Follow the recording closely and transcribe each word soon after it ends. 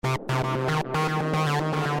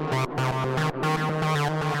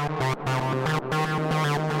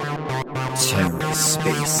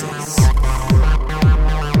TerraSpaces.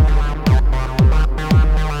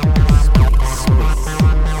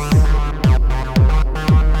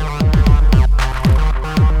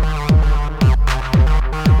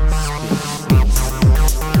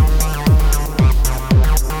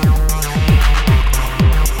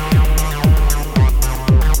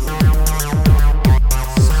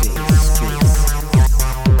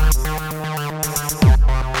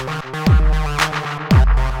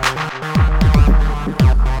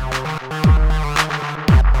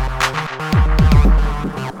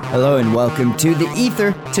 Hello and welcome to The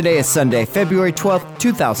Ether. Today is Sunday, February 12th,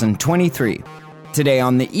 2023. Today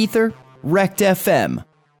on The Ether, Rekt FM.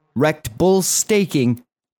 Rekt Bulls staking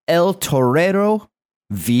El Torero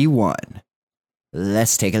V1.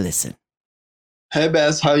 Let's take a listen. Hey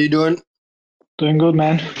Bess, how you doing? Doing good,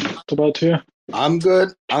 man. What about you? I'm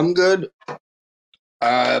good.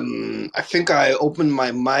 I think I opened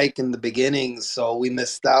my mic in the beginning, so we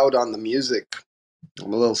missed out on the music.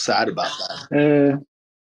 I'm a little sad about that.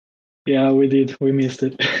 Yeah, we did. We missed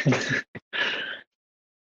it.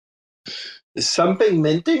 Is something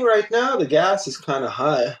minting right now? The gas is kind of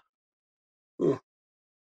high. Ooh.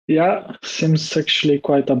 Yeah, seems actually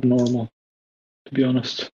quite abnormal, to be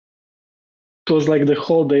honest. It was like the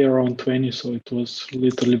whole day around 20, so it was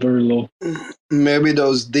literally very low. Maybe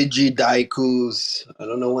those Digi Daikus. I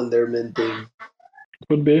don't know when they're minting.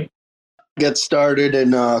 Could be. Get started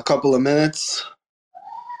in a couple of minutes.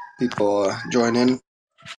 People join in.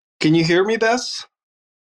 Can you hear me, Bess?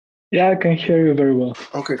 Yeah, I can hear you very well.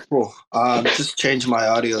 Okay, cool. Just change my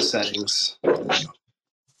audio settings.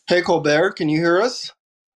 Hey, Colbert, can you hear us?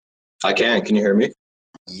 I can. Can you hear me?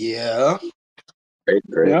 Yeah.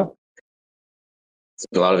 Great. Yeah. It's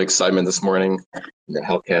been a lot of excitement this morning in the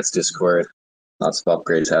Hellcats Discord. Lots of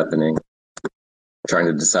upgrades happening. Trying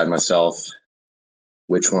to decide myself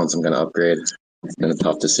which ones I'm going to upgrade. It's been a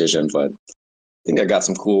tough decision, but I think I got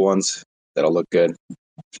some cool ones that'll look good.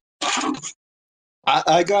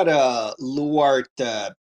 I got a Luart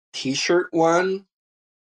t-shirt one.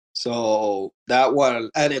 So that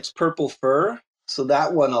one, and it's purple fur. So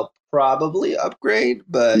that one I'll probably upgrade,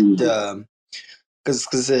 but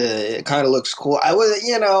because it kind of looks cool. I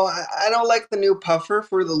don't like the new puffer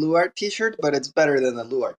for the Luart t-shirt, but it's better than the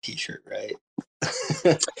Luart t-shirt, right?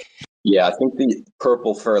 Yeah, I think the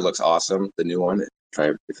purple fur looks awesome. The new one,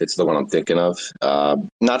 if it's the one I'm thinking of.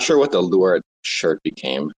 Not sure what the Luart shirt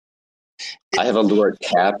became. I have a Luart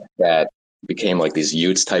cap that became like these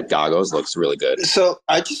Utes type goggles. Looks really good. So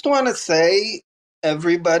I just want to say,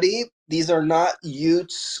 everybody, these are not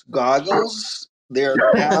Utes goggles. They're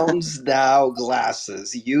Nouns Thou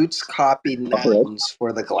glasses. Utes copied nouns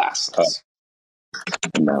for the glasses.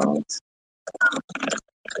 Nouns.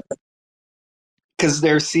 Because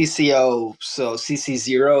they're CCO, so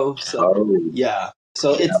CC0. So yeah.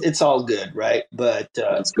 So it's all good, right? But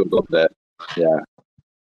let's go with that. Yeah.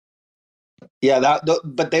 Yeah,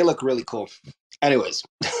 but they look really cool. Anyways,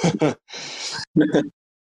 we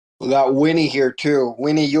got Winnie here too.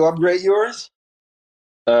 Winnie, you upgrade yours?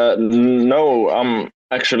 No, I'm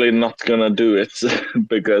actually not gonna do it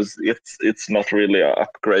because it's not really an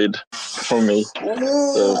upgrade for me.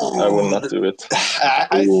 So I will not do it.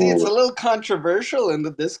 I see it's a little controversial in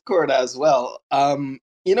the Discord as well.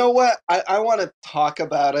 You know what? I want to talk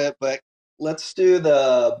about it, but let's do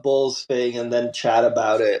the Bulls thing and then chat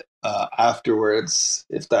about it afterwards,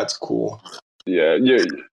 if that's cool. Yeah,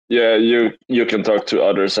 you can talk to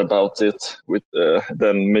others about it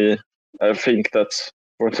than me. I think that's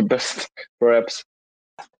for the best, perhaps.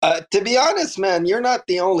 To be honest, man, you're not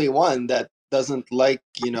the only one that doesn't like,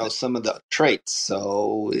 some of the traits.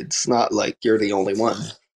 So it's not like you're the only one.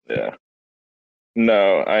 Yeah.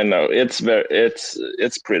 No, I know. It's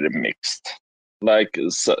pretty mixed. Like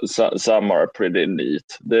some are pretty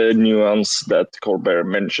neat. The new ones that Colbert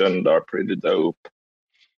mentioned are pretty dope.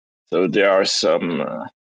 So there are some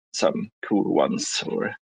cool ones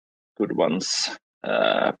or good ones.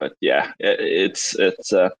 But yeah, it's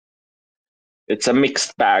a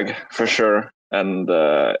mixed bag for sure, and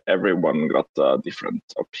everyone got a different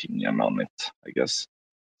opinion on it, I guess.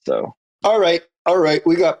 So all right,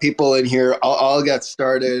 we got people in here. I'll get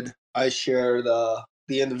started. I share the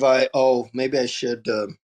invite. Oh, maybe I should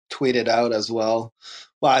tweet it out as well.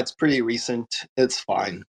 Well, it's pretty recent. It's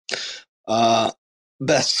fine.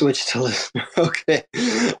 Best switch to listener. Okay.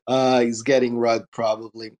 He's getting rug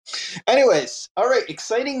probably. Anyways, all right.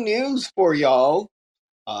 Exciting news for y'all.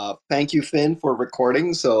 Thank you, Finn, for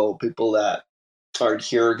recording. So people that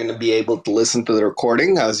here are going to be able to listen to the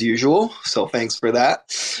recording as usual. So thanks for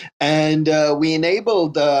that. And we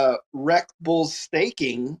enabled Rekt Bull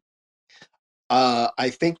staking. I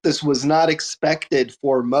think this was not expected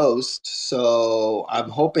for most, so I'm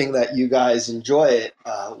hoping that you guys enjoy it.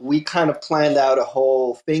 We kind of planned out a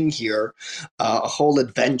whole thing here, a whole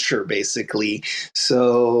adventure, basically.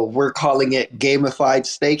 So we're calling it gamified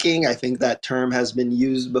staking. I think that term has been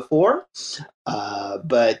used before.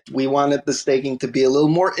 But we wanted the staking to be a little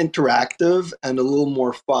more interactive and a little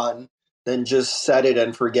more fun than just set it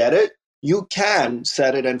and forget it. You can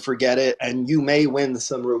set it and forget it, and you may win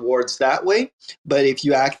some rewards that way. But if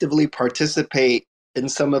you actively participate in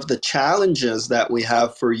some of the challenges that we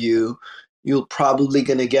have for you, you're probably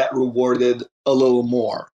going to get rewarded a little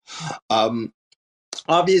more.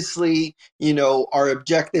 Obviously, our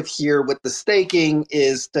objective here with the staking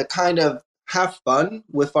is to kind of have fun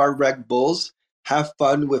with our Rekt Bulls, have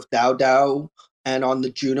fun with DAO and on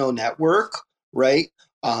the Juno network, right?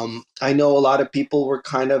 I know a lot of people were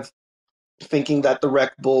kind of thinking that the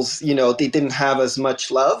Rekt Bulls, they didn't have as much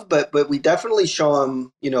love, but we definitely show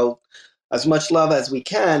them, as much love as we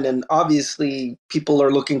can. And obviously, people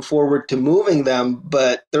are looking forward to moving them,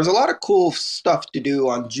 but there's a lot of cool stuff to do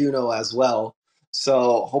on Juno as well.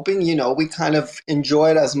 So hoping, we kind of enjoy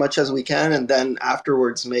it as much as we can, and then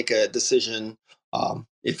afterwards make a decision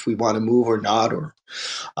if we want to move or not.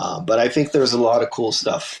 But I think there's a lot of cool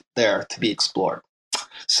stuff there to be explored.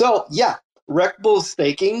 So yeah, Rekt Bull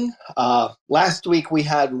staking. Last week we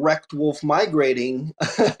had Rekt Wolf migrating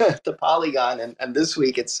to Polygon, and this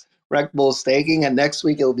week it's Rekt Bull staking, and next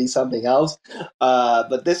week it'll be something else.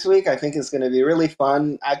 But this week I think it's going to be really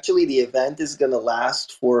fun. Actually, the event is going to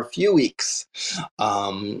last for a few weeks,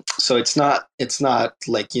 so it's not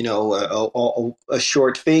like a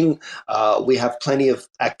short thing. We have plenty of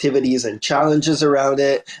activities and challenges around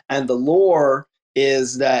it, and the lore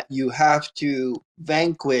is that you have to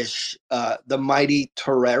vanquish the mighty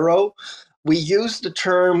Torero. We use the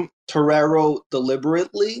term Torero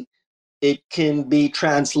deliberately. It can be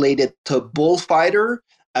translated to bullfighter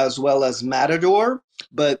as well as matador,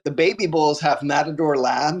 but the baby bulls have matador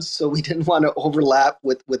lambs, so we didn't want to overlap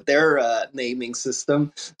with their naming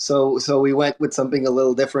system. So we went with something a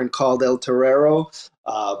little different called El Torero.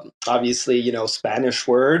 Obviously, Spanish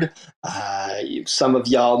word. Some of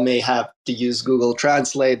y'all may have to use Google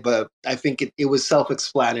Translate, but I think it was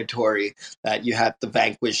self-explanatory that you had to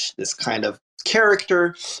vanquish this kind of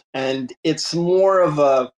character, and it's more of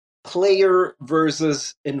a player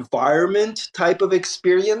versus environment type of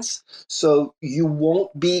experience. So you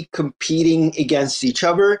won't be competing against each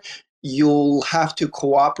other. You'll have to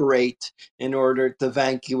cooperate in order to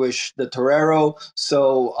vanquish the Torero.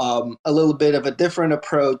 So a little bit of a different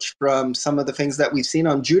approach from some of the things that we've seen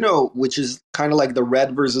on Juno, which is kind of like the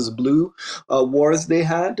red versus blue wars they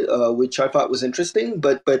had, which I thought was interesting.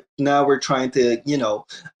 But now we're trying to,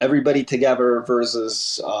 everybody together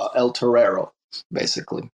versus El Torero,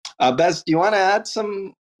 basically. Bez, do you want to add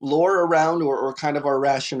some lore around or kind of our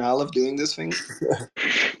rationale of doing this thing?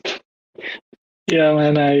 Yeah,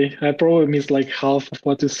 man, I probably missed like half of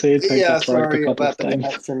what you said. I Yeah, got right a sorry couple about of the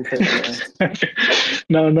times. connection thing.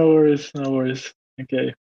 No worries.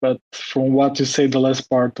 Okay, but from what you said, the last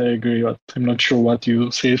part, I agree. But I'm not sure what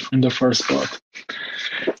you said in the first part.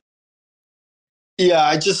 Yeah,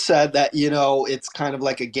 I just said that, it's kind of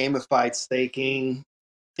like a gamified staking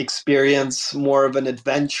experience, more of an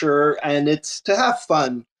adventure, and it's to have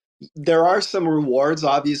fun. There are some rewards.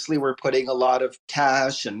 Obviously, we're putting a lot of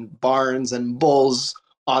cash and barns and bulls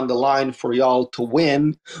on the line for y'all to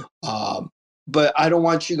win. But I don't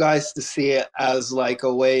want you guys to see it as like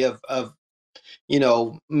a way of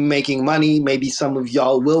making money. Maybe some of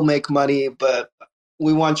y'all will make money, but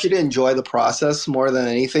we want you to enjoy the process more than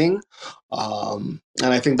anything. And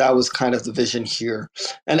I think that was kind of the vision here.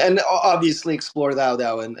 And obviously explore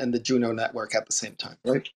DAO and the Juno network at the same time,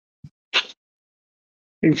 right?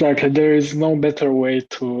 Exactly. There is no better way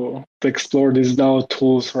to explore these DAO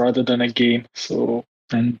tools rather than a game. So,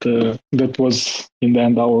 and that was in the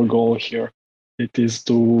end our goal here. It is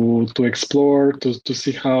to explore, to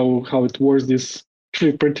see how it works. This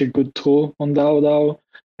pretty good tool on DAO,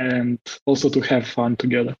 and also to have fun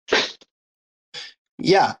together.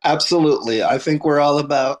 Yeah, absolutely. I think we're all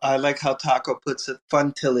about. I like how Taco puts it,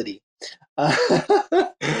 funtility.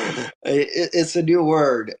 It's a new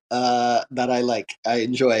word that I like. I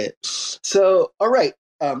enjoy it. So, all right.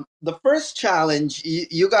 The first challenge,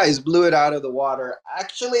 you guys blew it out of the water.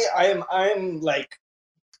 Actually, I'm like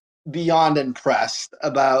beyond impressed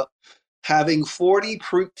about having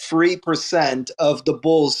 43% of the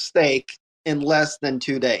bull's stake in less than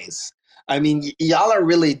 2 days. I mean, y'all are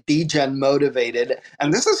really degen motivated.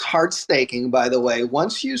 And this is hard staking, by the way.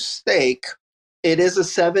 Once you stake, it is a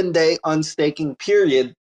 7-day unstaking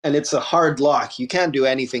period, and it's a hard lock. You can't do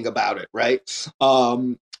anything about it, right?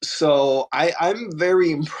 So I'm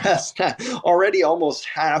very impressed that already almost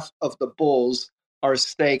half of the bulls are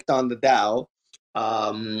staked on the DAO.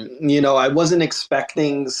 I wasn't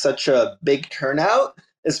expecting such a big turnout,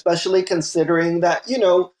 especially considering that,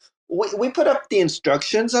 we put up the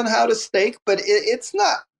instructions on how to stake, but it's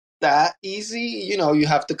not that easy. You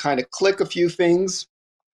have to kind of click a few things.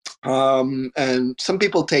 And some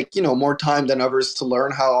people take, more time than others to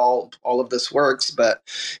learn how all of this works, but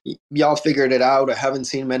y'all figured it out. I haven't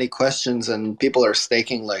seen many questions, and people are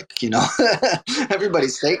staking like,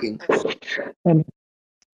 everybody's staking. And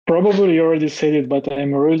probably you already said it, but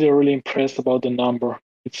I'm really, really impressed about the number.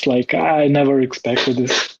 It's like I never expected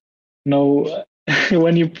this. No,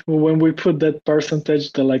 when we put that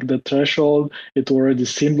percentage, the threshold, it already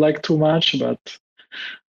seemed like too much, but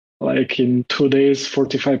like in 2 days,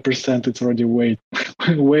 45%, it's already way,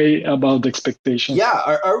 way above the expectations.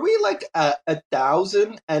 Yeah, are we like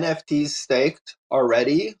 1,000 NFTs staked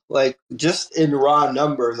already? Like just in raw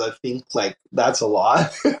numbers, I think like that's a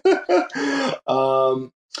lot.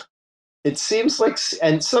 It seems like,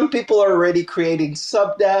 and some people are already creating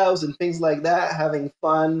sub DAOs and things like that, having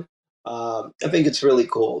fun. I think it's really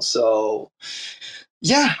cool. So,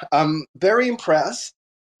 yeah, I'm very impressed.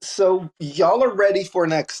 So, y'all are ready for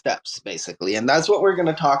next steps, basically, and that's what we're going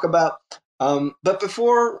to talk about. But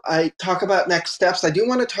before I talk about next steps, I do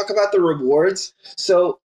want to talk about the rewards.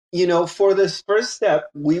 So, for this first step,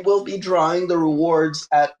 we will be drawing the rewards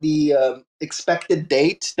at the expected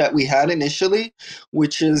date that we had initially,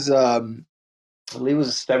 which is I believe it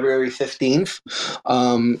was February 15th.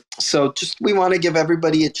 So just we want to give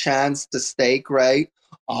everybody a chance to stake, right?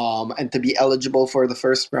 And to be eligible for the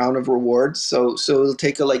first round of rewards. So it'll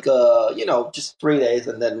take just 3 days,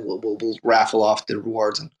 and then we'll raffle off the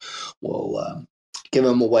rewards, and we'll give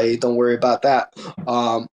them away. Don't worry about that.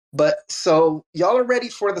 But so y'all are ready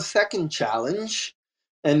for the second challenge.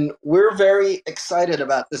 And we're very excited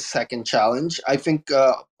about this second challenge. I think,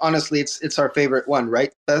 honestly, it's our favorite one,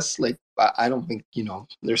 right, Bess? Like, I don't think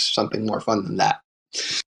there's something more fun than that.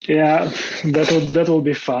 Yeah, that will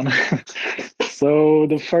be fun. So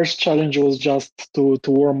the first challenge was just to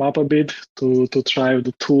warm up a bit, to try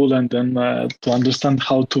the tool, and then to understand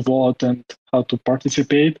how to vote and how to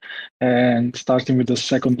participate. And starting with the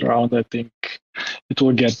second round, I think it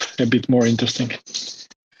will get a bit more interesting.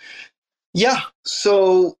 Yeah.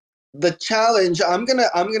 So the challenge, I'm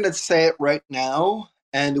gonna say it right now,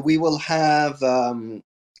 and we will have a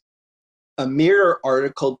mirror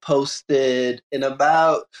article posted in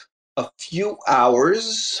about a few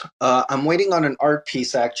hours. I'm waiting on an art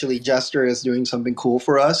piece, actually. Jester is doing something cool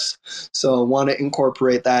for us, so I want to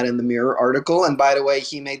incorporate that in the mirror article. And by the way,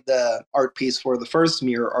 he made the art piece for the first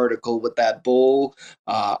mirror article with that bull.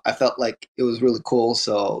 I felt like it was really cool,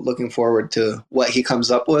 so looking forward to what he comes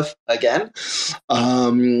up with again.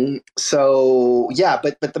 So yeah,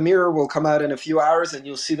 but the mirror will come out in a few hours, and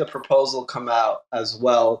you'll see the proposal come out as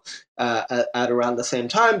well at around the same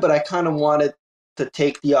time. But I kind of wanted to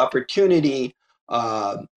take the opportunity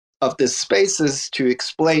of this spaces to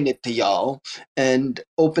explain it to y'all and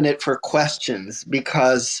open it for questions,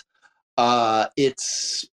 because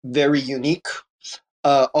it's very unique.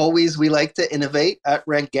 Always we like to innovate at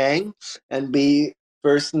Rekt Gang and be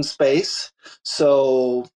first in space.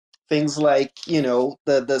 So things like,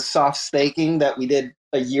 the soft staking that we did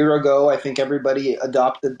a year ago, I think everybody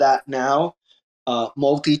adopted that now.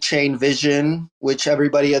 Multi-chain vision, which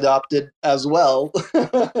everybody adopted as well.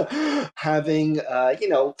 Having,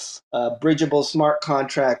 bridgeable smart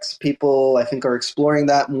contracts, people I think are exploring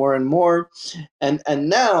that more and more. And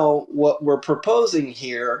now what we're proposing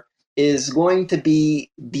here is going to be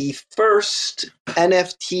the first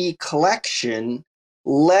NFT collection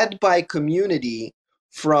led by community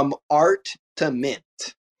from art to mint.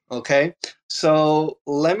 Okay, so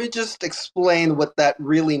let me just explain what that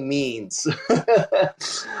really means.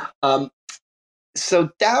 So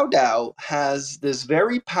DAO has this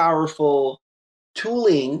very powerful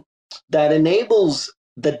tooling that enables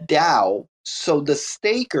the DAO, so the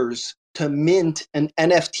stakers, to mint an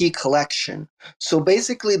NFT collection. So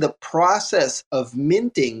basically, the process of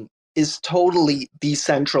minting is totally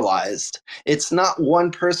decentralized. It's not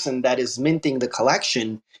one person that is minting the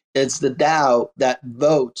collection. It's the DAO that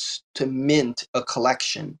votes to mint a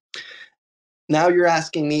collection. Now you're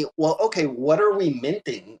asking me, well, okay, what are we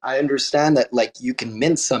minting? I understand that like you can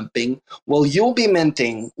mint something. Well, you'll be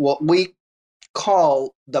minting what we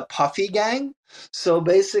call the Puffy Gang. So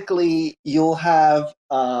basically, you'll have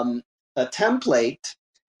a template,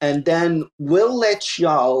 and then we'll let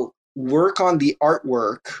y'all work on the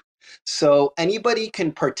artwork. So anybody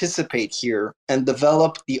can participate here and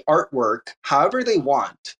develop the artwork however they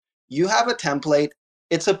want. You have a template.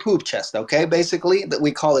 It's a poop chest, okay? Basically, that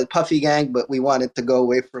we call it Puffy Gang, but we wanted to go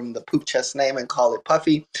away from the poop chest name and call it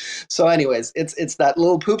Puffy. So, anyways, it's that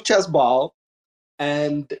little poop chest ball,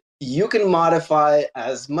 and you can modify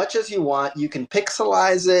as much as you want. You can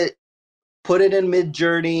pixelize it, put it in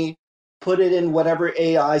Midjourney, put it in whatever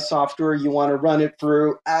AI software you want to run it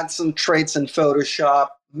through, add some traits in Photoshop,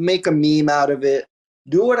 make a meme out of it,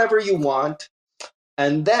 do whatever you want,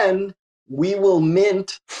 and then we will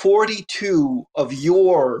mint 42 of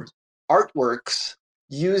your artworks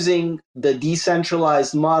using the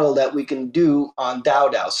decentralized model that we can do on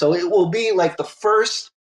DAO. So it will be like the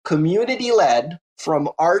first community-led from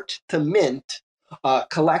art to mint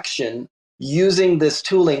collection using this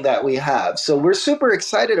tooling that we have. So we're super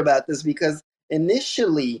excited about this because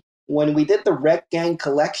initially, when we did the Rekt Gang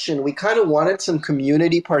collection, we kind of wanted some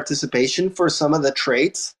community participation for some of the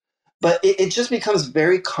traits, but it just becomes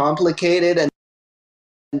very complicated and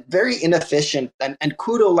very inefficient. And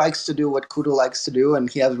Kudo likes to do what Kudo likes to do, and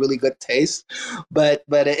he has really good taste, but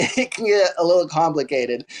it can get a little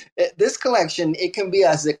complicated. This collection, it can be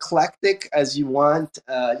as eclectic as you want.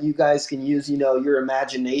 You guys can use, your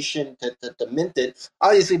imagination to mint it.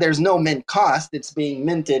 Obviously, there's no mint cost. It's being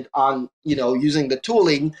minted on, using the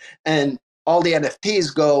tooling, and all the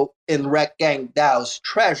NFTs go in Rekt Gang DAO's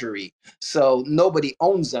treasury. So nobody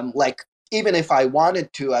owns them. Like, even if I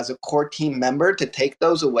wanted to, as a core team member, to take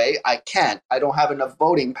those away, I can't. I don't have enough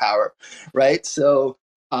voting power, right? So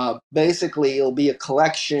basically, it'll be a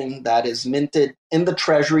collection that is minted in the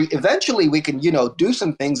treasury. Eventually, we can, do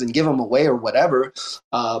some things and give them away or whatever.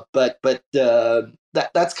 But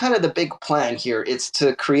that's kind of the big plan here. It's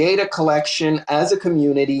to create a collection as a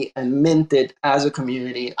community and mint it as a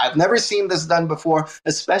community. I've never seen this done before,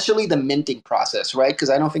 especially the minting process, right? Because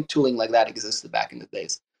I don't think tooling like that existed back in the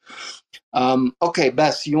days. Okay,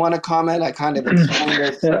 Bess, you want to comment? I kind of explained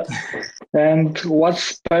this. Yeah. And what's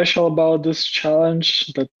special about this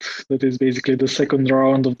challenge that is basically the second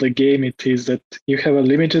round of the game, it is that you have a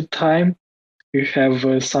limited time, you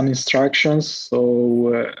have some instructions,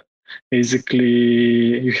 so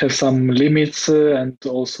basically you have some limits and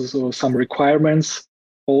also some requirements.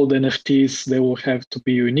 All the NFTs, they will have to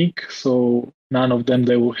be unique, so none of them,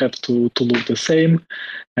 they will have to look the same,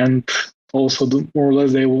 and also more or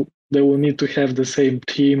less they will need to have the same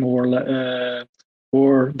team or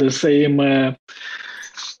the same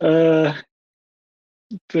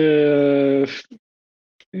the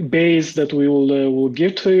base that we will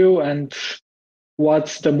give to you. And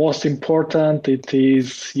what's the most important, it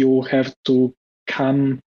is you have to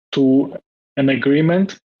come to an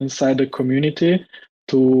agreement inside the community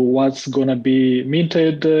to what's gonna be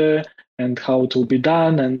minted and how it will be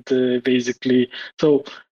done, and basically so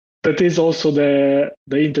that is also the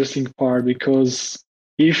interesting part, because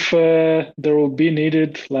if there will be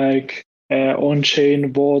needed like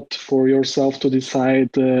on-chain vote for yourself to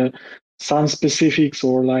decide some specifics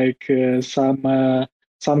or like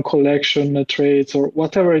some collection traits or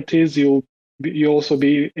whatever it is, you also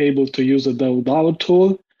be able to use the DAO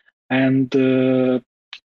tool. And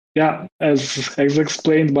as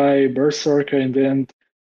explained by Berserker in the end,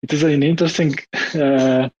 it is an interesting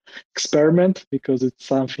experiment because it's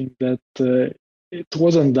something that it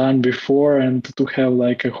wasn't done before, and to have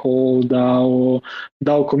like a whole DAO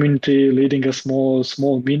community leading a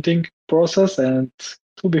small minting process, and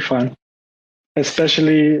it will be fun,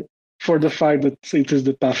 especially for the fact that it is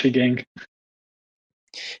the Puffy Gang.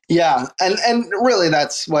 Yeah, and really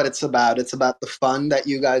that's what it's about. It's about the fun that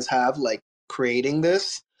you guys have, like creating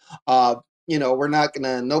this.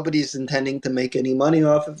 Nobody's intending to make any money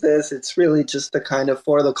off of this. It's really just the kind of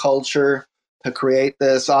for the culture to create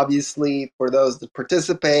this. Obviously, for those that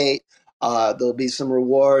participate, there'll be some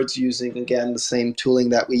rewards using, again, the same tooling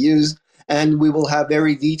that we use. And we will have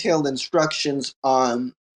very detailed instructions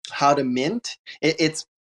on how to mint. It's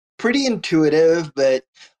pretty intuitive, but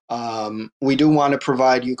we do want to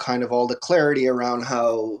provide you kind of all the clarity around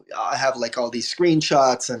how I have like all these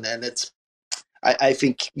screenshots, and it's I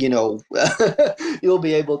think, you'll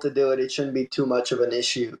be able to do it. It shouldn't be too much of an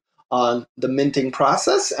issue on the minting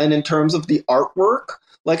process. And in terms of the artwork,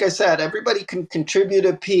 like I said, everybody can contribute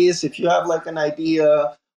a piece. If you have like an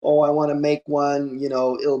idea, I want to make one,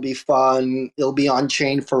 it'll be fun. It'll be on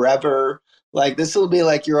chain forever. Like this will be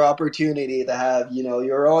like your opportunity to have, you know,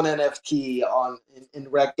 your own NFT in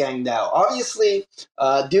Rekt Gang now. Obviously,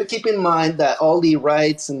 do keep in mind that all the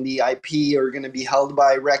rights and the IP are going to be held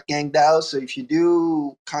by Rekt Gang DAO. So if you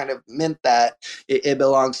do kind of mint that, it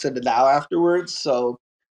belongs to the DAO afterwards. So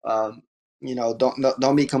um, you know,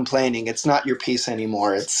 don't be complaining. It's not your piece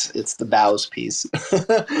anymore. It's the DAO's piece.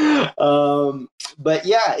 But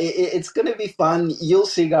yeah, it's going to be fun. You'll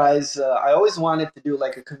see, guys. I always wanted to do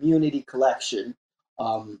like a community collection,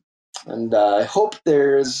 um, and I hope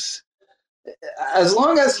there's, as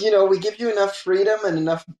long as you know we give you enough freedom and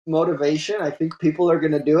enough motivation, I think people are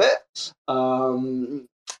going to do it.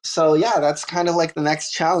 So yeah, that's kind of like the next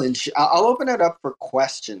challenge. I'll open it up for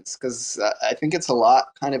questions because I think it's a lot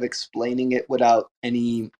kind of explaining it without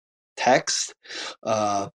any text.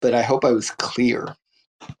 But I hope I was clear.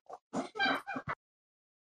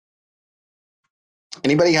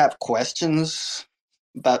 Anybody have questions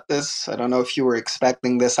about this? I don't know if you were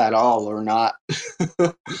expecting this at all or not.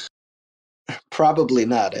 Probably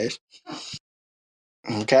not, eh?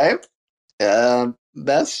 Okay.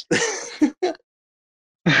 Best.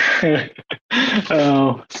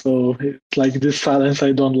 So it's like this silence,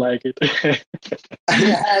 I don't like it.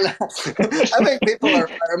 Yeah, I think people are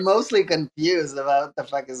mostly confused about what the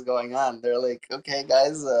fuck is going on. They're like, okay,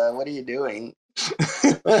 guys, what are you doing?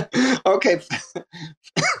 Okay,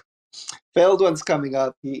 failed one's coming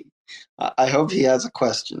up. I hope he has a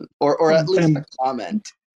question or at least a comment.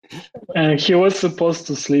 He was supposed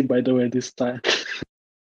to sleep, by the way, this time.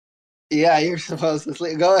 Yeah, you're supposed to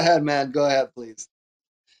sleep. Go ahead, man. Go ahead, please.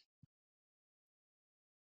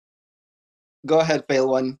 Go ahead, fail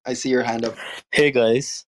one. I see your hand up. Hey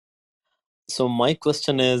guys. So my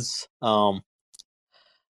question is there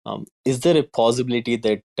a possibility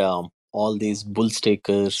that all these bull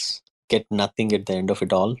stakers get nothing at the end of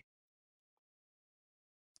it all?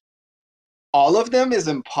 All of them is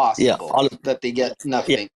impossible. Yeah, all of, that they get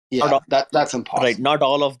nothing. Yeah, not all, that's impossible. right. Not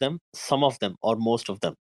all of them. Some of them, or most of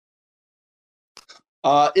them.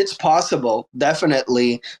 It's possible,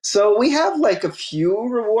 definitely. So we have like a few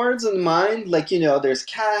rewards in mind. Like, you know, there's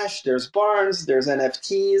cash, there's barns, there's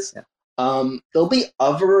NFTs. Yeah. There'll be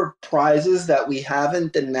other prizes that we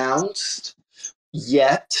haven't announced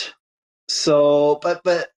yet. So, but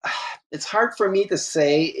it's hard for me to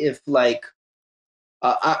say if like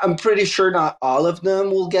I'm pretty sure not all of them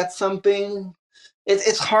will get something.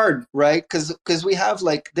 It's hard, right? Because we have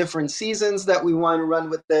like different seasons that we want to run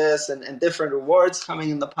with this and different rewards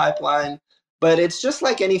coming in the pipeline. But it's just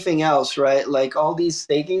like anything else, right? Like all these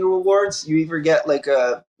staking rewards, you either get like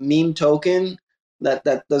a meme token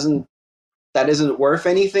that isn't worth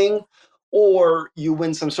anything, or you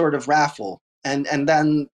win some sort of raffle, and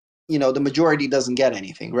then you know the majority doesn't get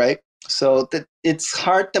anything, right? So that it's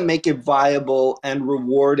hard to make it viable and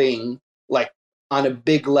rewarding, like on a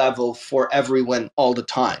big level for everyone all the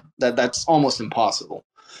time. That's almost impossible.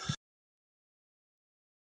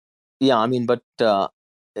 Yeah, I mean, but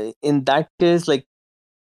in that case, like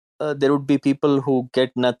there would be people who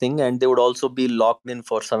get nothing, and they would also be locked in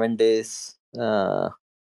for 7 days.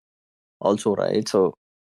 Also, right? So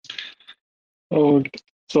So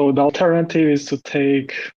the alternative is to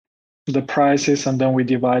take the prices and then we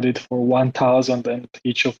divide it for 1,000 and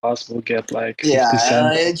each of us will get like 50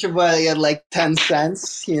 cents. Each of us get like 10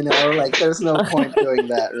 cents, you know, like there's no point doing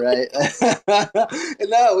that, right?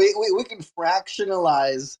 No, we can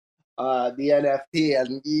fractionalize the NFT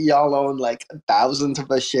and y'all own like 1,000th of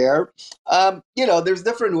a share. You know, there's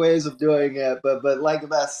different ways of doing it, but like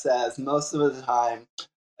Beth says, most of the time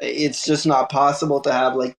it's just not possible to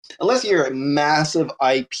have like, unless you're a massive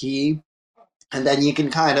IP, and then you can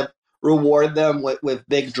kind of reward them with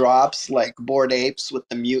big drops like Bored Apes with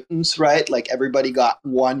the mutants, right? Like everybody got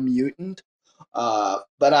one mutant. But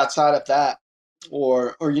outside of that,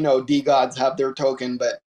 or you know, DeGods have their token,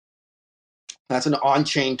 but that's an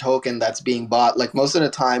on-chain token that's being bought. Like most of the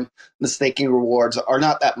time, the staking rewards are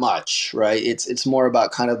not that much, right? It's more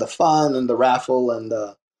about kind of the fun and the raffle and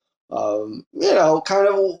the you know, kind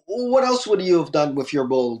of what else would you have done with your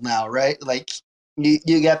bull now, right? Like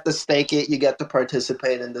you get to stake it, you get to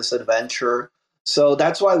participate in this adventure. So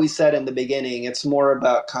that's why we said in the beginning, it's more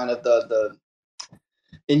about kind of the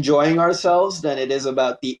enjoying ourselves than it is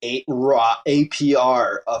about the raw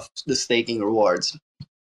APR of the staking rewards.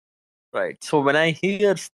 right. So when I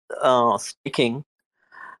hear staking,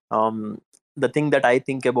 the thing that I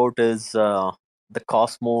think about is the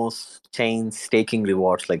Cosmos chain staking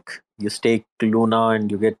rewards. Like you stake Luna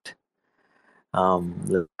and you get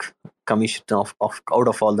like commission of out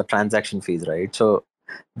of all the transaction fees, right? So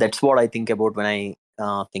that's what I think about when I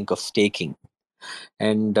think of staking.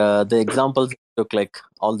 And the examples took like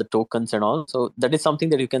all the tokens and all. So that is something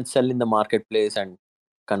that you can sell in the marketplace and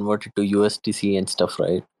convert it to USDC and stuff,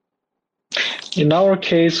 right? In our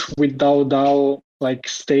case, with DAO, like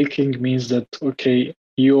staking means that, okay,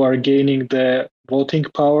 you are gaining the voting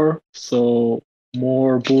power. So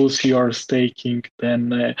more bulls you are staking,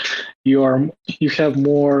 then you have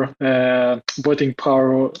more voting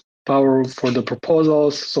power for the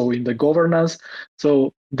proposals. So in the governance,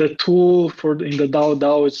 so the tool in the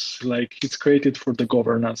DAO is like it's created for the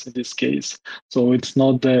governance in this case. So it's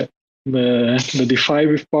not the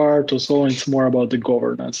DeFi part or so on. It's more about the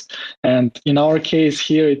governance. And in our case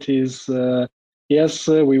here, it is yes,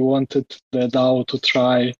 we wanted the DAO to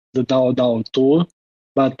try the DAO tool,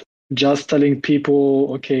 but just telling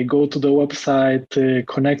people, okay, go to the website,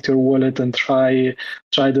 connect your wallet, and try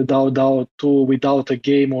the DAO tool without a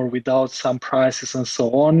game or without some prices and so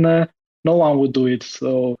on. No one would do it.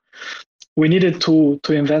 So we needed to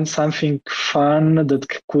invent something fun that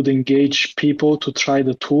could engage people to try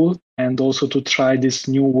the tool and also to try this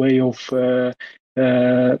new way of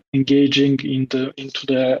engaging into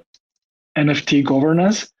the NFT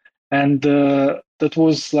governance. And that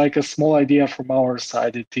was like a small idea from our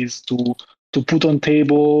side. It is to put on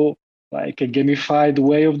table like a gamified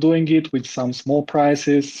way of doing it with some small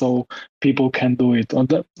prices so people can do it. On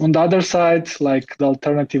the other side, like the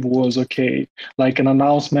alternative was okay, like an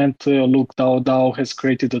announcement, look, DAO has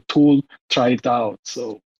created a tool, try it out.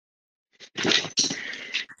 So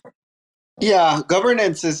Yeah,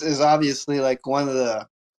 governance is obviously like one of the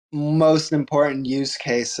most important use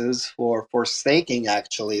cases for staking.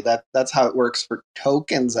 Actually, that's how it works for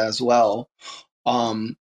tokens as well.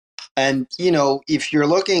 Um, and if you're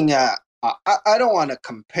looking at, I don't want to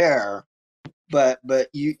compare, but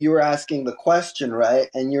you were asking the question, right?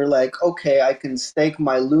 And you're like, okay, I can stake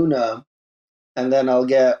my Luna, and then I'll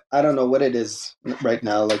get, I don't know what it is right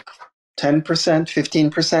now, like 10%, 15%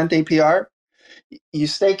 APR. You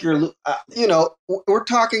stake your,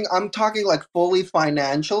 I'm talking like fully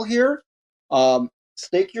financial here.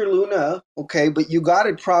 Stake your Luna, okay, but you got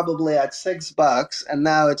it probably at $6, and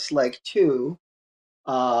now it's like 2.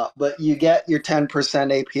 But you get your 10%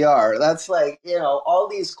 APR. That's like, all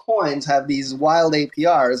these coins have these wild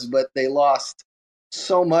APRs, but they lost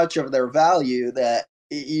so much of their value that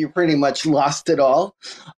you pretty much lost it all.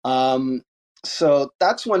 So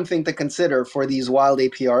that's one thing to consider for these wild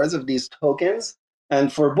APRs of these tokens.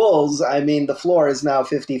 And for bulls, I mean, the floor is now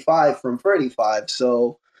 55 from 35.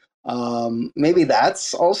 So maybe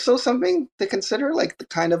that's also something to consider, like the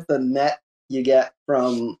kind of the net you get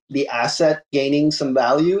from the asset gaining some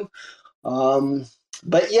value. Um,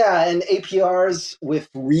 but yeah, and APRs with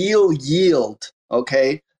real yield,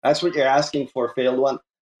 okay? That's what you're asking for, failed one.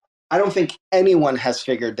 I don't think anyone has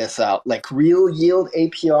figured this out. Like real yield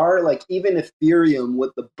APR, like even Ethereum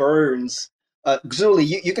with the burns.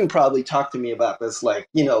 Xuli, you can probably talk to me about this. Like,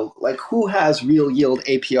 like who has real yield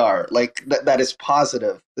APR? Like that is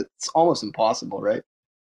positive. It's almost impossible, right?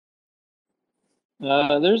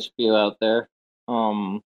 There's a few out there.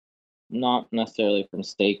 Not necessarily from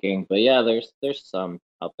staking, but yeah, there's some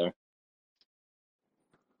out there.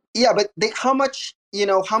 Yeah, but how much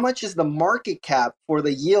is the market cap for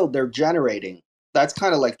the yield they're generating? That's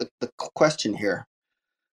kind of like the question here.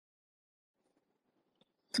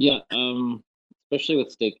 Yeah, especially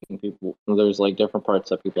with staking, people, there's like different parts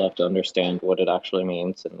that people have to understand what it actually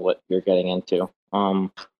means and what you're getting into.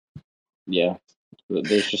 Yeah,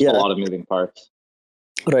 there's just a lot of moving parts.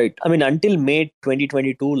 Right. I mean, until May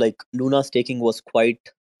 2022, like Luna staking was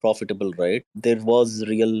quite profitable, right? There was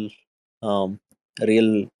real, what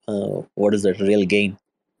is that? Real gain.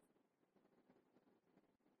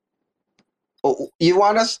 Oh, you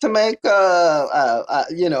want us to make Ponzi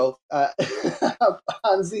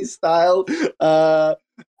style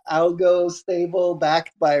algo stable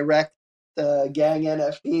backed by Rekt gang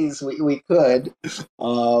NFTs? We could,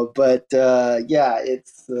 but yeah,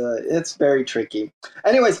 it's very tricky.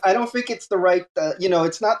 Anyways, I don't think it's the right.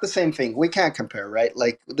 It's not the same thing. We can't compare, right?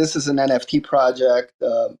 Like this is an NFT project,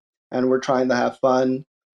 and we're trying to have fun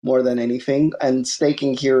more than anything. And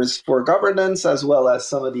staking here is for governance as well as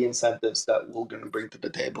some of the incentives that we're going to bring to the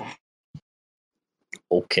table.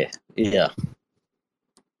 Okay. Yeah.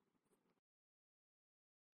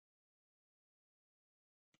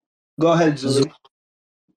 Go ahead, Xuli.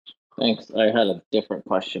 Thanks. I had a different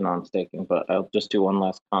question on staking, but I'll just do one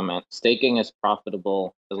last comment. Staking is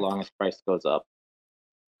profitable as long as price goes up.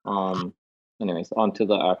 Anyways, on to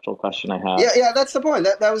the actual question I have. Yeah, that's the point.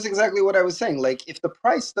 That was exactly what I was saying. Like, if the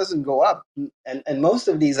price doesn't go up, and most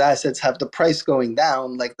of these assets have the price going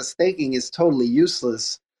down, like the staking is totally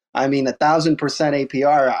useless. I mean, 1,000%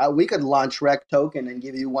 APR. We could launch Rekt token and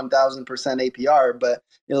give you 1,000% APR, but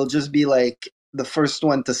it'll just be like the first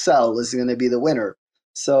one to sell is going to be the winner.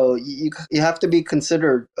 So you have to be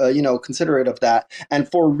considerate of that.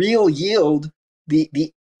 And for real yield,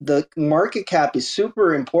 the market cap is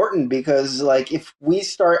super important because like if we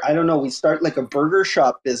start, I don't know, we start like a burger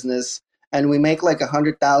shop business and we make like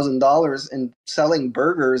 $100,000 in selling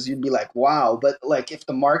burgers, you'd be like, wow. But like if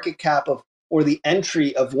the market cap of or the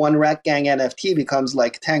entry of one Rat Gang NFT becomes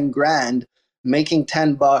like 10 grand, making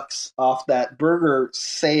 $10 off that burger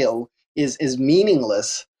sale is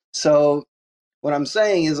meaningless. So what I'm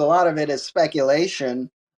saying is a lot of it is speculation.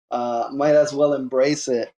 Might as well embrace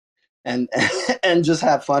it and and just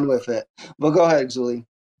have fun with it. But go ahead, Julie.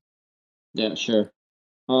 Yeah, sure.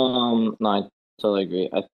 No, I totally agree.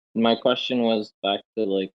 My question was back to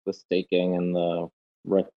like the staking and the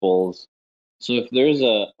Red Bulls. So if there's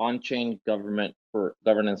a on-chain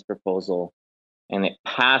governance proposal and it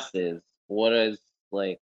passes, what is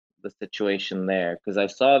like the situation there? Because I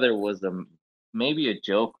saw there was maybe a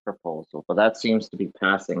joke proposal, but that seems to be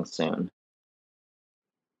passing soon.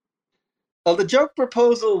 Well, the joke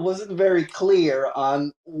proposal wasn't very clear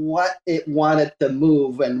on what it wanted to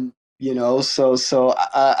move, and I'm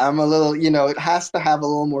a little, it has to have a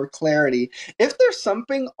little more clarity. If there's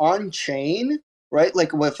something on chain, right,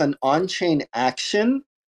 like with an on chain action,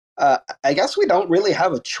 I guess we don't really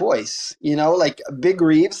have a choice. Like Big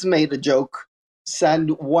Reeves made a joke,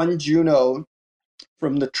 send one Juno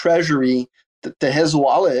from the treasury to his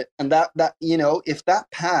wallet, and that if that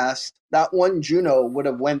passed, that one Juno would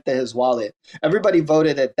have went to his wallet. Everybody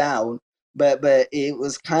voted it down, but it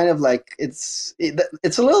was kind of like it's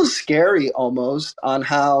a little scary almost on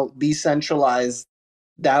how decentralized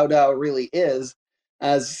DAO really is,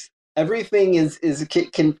 as everything is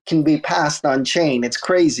can be passed on chain. It's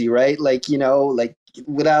crazy, right? Like like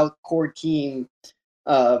without core team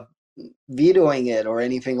uh vetoing it or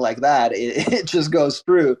anything like that. It just goes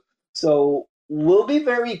through. So we'll be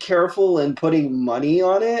very careful in putting money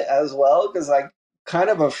on it as well, because I'm kind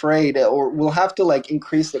of afraid, or we'll have to like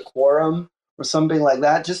increase the quorum or something like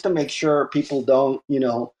that, just to make sure people don't,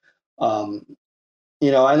 um,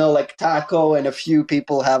 I know like Taco and a few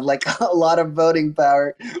people have like a lot of voting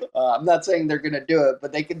power. I'm not saying they're going to do it,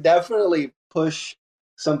 but they could definitely push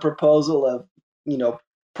some proposal of,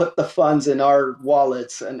 put the funds in our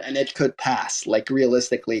wallets, and it could pass. Like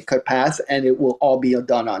realistically, it could pass and it will all be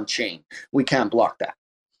done on chain. We can't block that.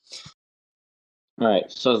 All right.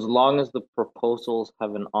 So as long as the proposals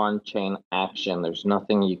have an on-chain action, there's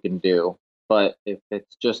nothing you can do. But if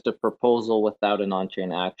it's just a proposal without an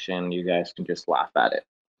on-chain action, you guys can just laugh at it.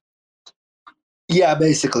 Yeah,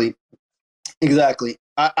 basically. Exactly.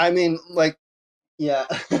 I mean, like, yeah,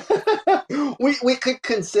 we could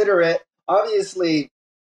consider it. Obviously,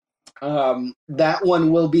 that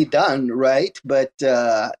one will be done, right? But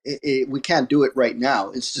we can't do it right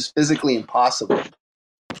now. It's just physically impossible.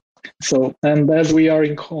 So, and as we are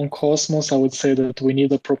on Cosmos, I would say that we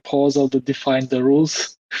need a proposal that defines the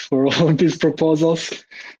rules for all of these proposals.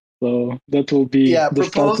 So that will be the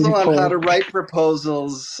proposal on point. how to write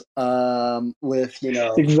proposals with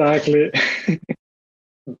exactly.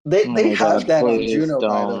 They have that on Juno, don't.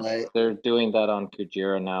 by the way. They're doing that on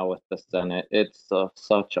Kujira now with the Senate. It's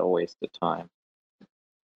such a waste of time.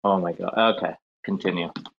 Oh my god. Okay,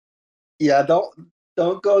 continue. Yeah,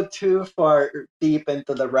 don't go too far deep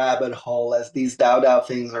into the rabbit hole, as these DAO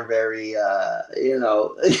things are very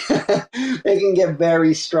they can get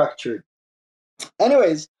very structured.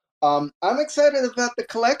 Anyways, I'm excited about the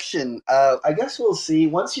collection. I guess we'll see.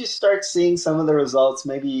 Once you start seeing some of the results,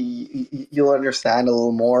 maybe you'll understand a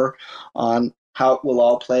little more on how it will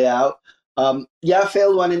all play out. Yeah,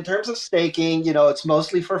 failed one. In terms of staking, it's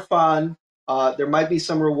mostly for fun. There might be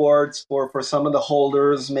some rewards for some of the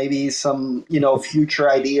holders, maybe some,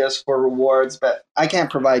 future ideas for rewards, but I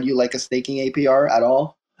can't provide you like a staking APR at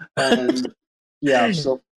all. And yeah,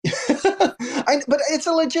 so but it's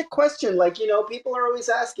a legit question. Like, people are always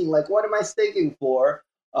asking, like, what am I staking for?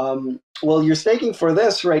 Well, you're staking for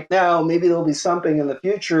this right now. Maybe there'll be something in the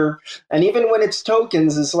future. And even when it's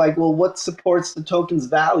tokens, it's like, well, what supports the token's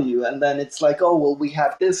value? And then it's like, oh, well, we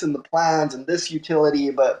have this in the plans and this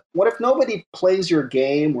utility. But what if nobody plays your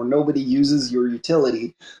game or nobody uses your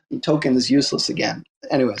utility? The token is useless again.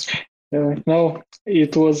 Anyways. No,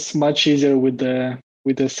 it was much easier with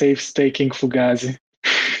the safe staking Fugazi.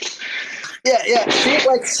 Yeah. Treat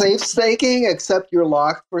like safe staking, except you're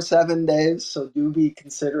locked for 7 days. So do be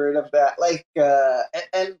considerate of that. Like,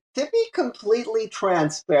 and to be completely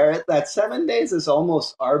transparent, that 7 days is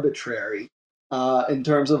almost arbitrary in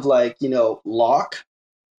terms of like, lock.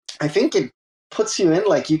 I think it puts you in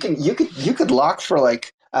like you could lock for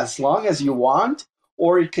like as long as you want,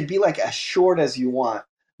 or it could be like as short as you want.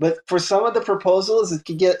 But for some of the proposals, it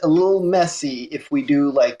could get a little messy if we do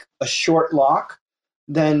like a short lock.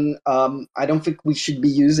 Then I don't think we should be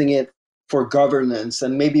using it for governance,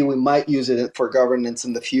 and maybe we might use it for governance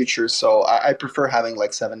in the future. So I prefer having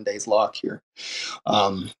like 7 days lock here.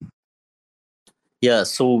 Um, Yeah,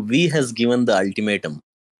 so V has given the ultimatum.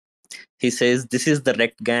 He says, "This is the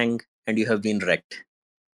Rekt gang, and you have been wrecked."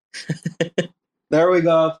 there we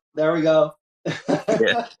go. There we go.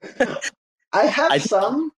 Yeah. I have I think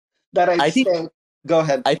some that I I think say. Go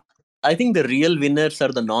ahead. I think the real winners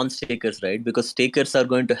are the non-stakers, right? Because stakers are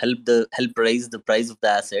going to help raise the price of the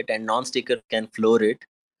asset, and non-staker can floor it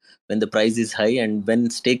when the price is high, and when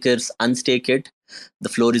stakers unstake it, the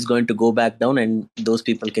floor is going to go back down, and those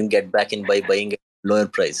people can get back in by buying at lower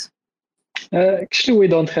price. Actually, we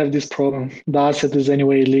don't have this problem. The asset is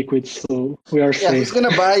anyway liquid, so we are Yeah, who's safe.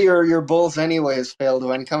 gonna buy your bulls anyways, failed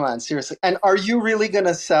one? Come on, seriously. And are you really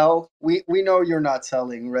gonna sell? We know you're not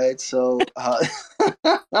selling, right? So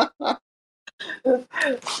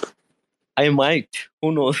I might.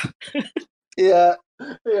 Who knows? yeah,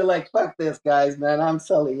 you're like, fuck this, guys, man. I'm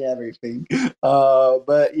selling everything.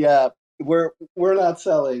 But yeah, we're not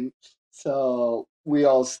selling, so we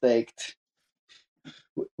all staked.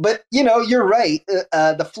 But you're right.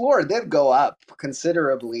 The floor did go up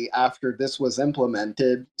considerably after this was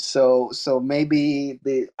implemented. So maybe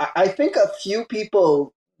I think a few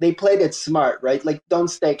people they played it smart, right? Like don't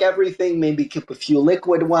stake everything. Maybe keep a few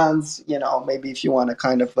liquid ones. Maybe if you want to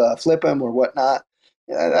kind of flip them or whatnot.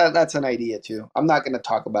 Yeah, that's an idea too. I'm not going to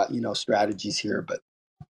talk about strategies here, but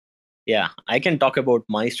Yeah, I can talk about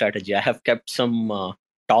my strategy. I have kept some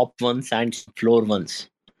top ones and floor ones,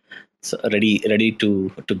 so ready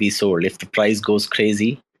to be sold. If the price goes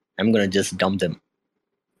crazy, I'm gonna just dump them.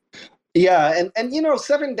 yeah, and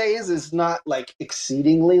 7 days is not like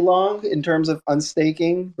exceedingly long in terms of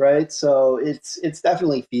unstaking, right? So it's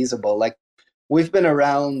definitely feasible. Like we've been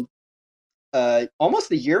around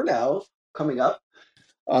almost a year now, coming up.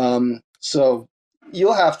 So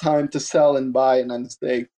you'll have time to sell and buy and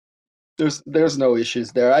unstake. There's no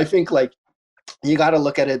issues there. I think like you got to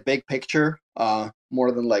look at it big picture,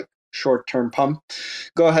 more than like short term pump.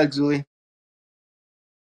 Go ahead, Zuli.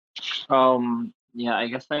 Yeah, I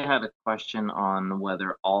guess I had a question on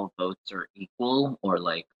whether all votes are equal or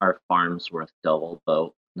like are farms worth double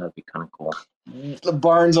vote. That'd be kind of cool. The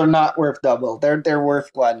barns are not worth double. They're worth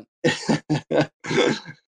one.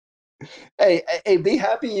 Hey, be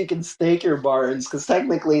happy you can stake your barns because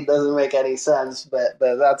technically it doesn't make any sense, but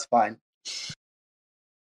that's fine.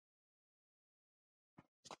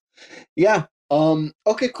 Yeah.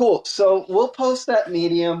 Okay, cool. So we'll post that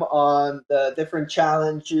medium on the different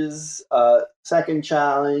challenges. Second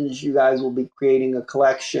challenge, you guys will be creating a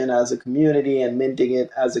collection as a community and minting it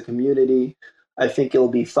as a community. I think it'll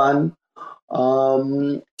be fun.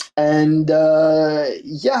 Um, and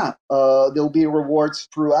yeah, there'll be rewards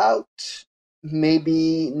throughout.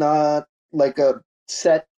 Maybe not like a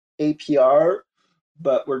set APR,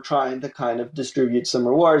 but we're trying to kind of distribute some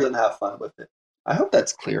rewards and have fun with it. I hope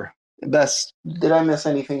that's clear. Did I miss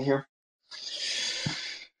anything here?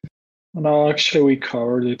 No, actually, we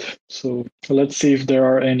covered it. So let's see if there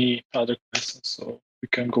are any other questions. So we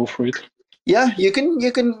can go for it. Yeah, you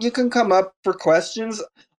can come up for questions.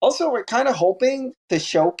 Also, we're kind of hoping to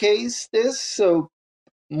showcase this so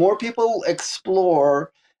more people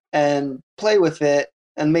explore and play with it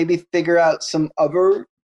and maybe figure out some other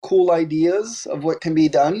cool ideas of what can be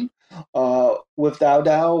done with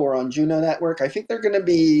DAO or on Juno Network. I think they're going to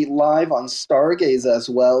be live on Stargaze as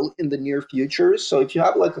well in the near future. So if you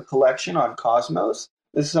have like a collection on Cosmos,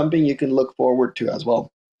 this is something you can look forward to as well.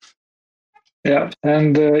 Yeah,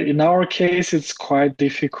 and in our case, it's quite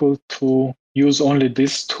difficult to use only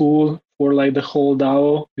this tool for like the whole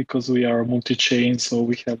DAO because we are multi-chain, so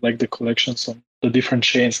we have like the collections on the different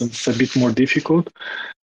chains, and it's a bit more difficult.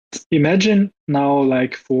 Imagine now,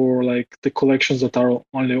 like for like the collections that are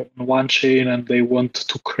only on one chain, and they want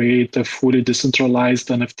to create a fully decentralized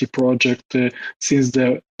NFT project since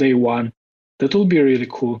the day one. That would be really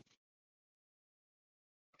cool.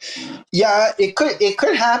 Yeah, it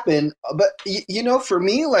could happen, but for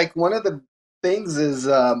me, like one of the things is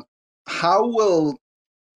how will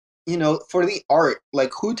for the art,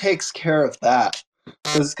 like who takes care of that?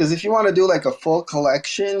 Because if you want to do like a full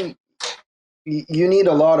collection, you need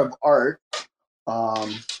a lot of art.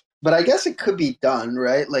 Um, but I guess it could be done,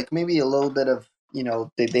 right? Like maybe a little bit of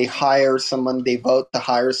they hire someone, they vote to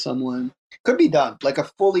hire someone. Could be done, like a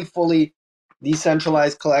fully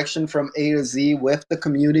decentralized collection from A to Z with the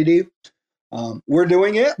community. We're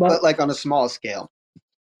doing it, but like on a small scale.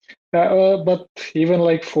 But even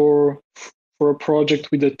like for a project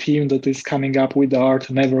with a team that is coming up with art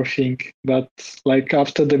and everything, but like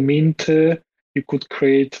after the mint, you could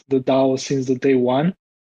create the DAO since the day one,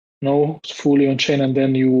 fully on chain, and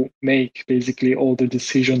then you make basically all the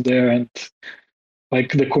decision there, and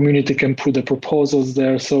like the community can put the proposals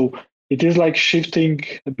there. So it is like shifting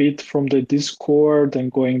a bit from the Discord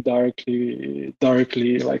and going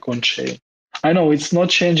directly like on chain. I know it's not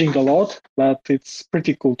changing a lot, but it's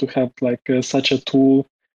pretty cool to have like such a tool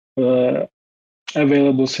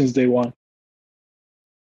available since day one.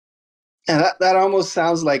 And that almost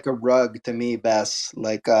sounds like a rug to me, Bess.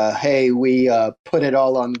 Like, hey, we put it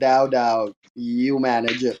all on DAO. You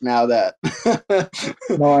manage it now that.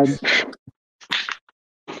 No,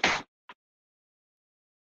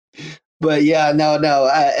 But yeah, no,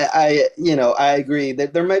 I agree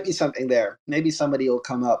that there might be something there. Maybe somebody will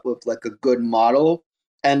come up with like a good model.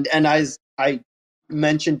 And as I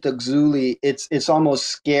mentioned to Xuli, it's almost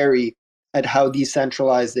scary at how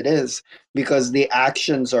decentralized it is because the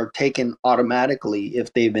actions are taken automatically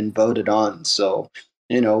if they've been voted on. So,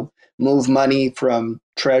 move money from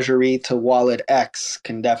Treasury to Wallet X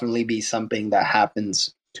can definitely be something that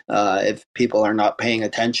happens if people are not paying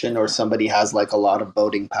attention or somebody has like a lot of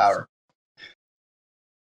voting power.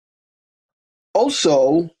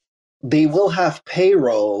 Also, they will have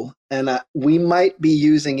payroll, and we might be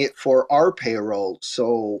using it for our payroll.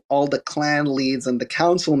 So all the clan leads and the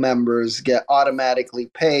council members get automatically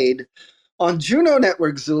paid on Juno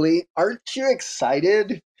Network. Xuli, aren't you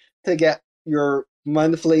excited to get your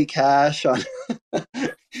monthly cash on?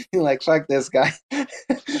 You're like, fuck this guy.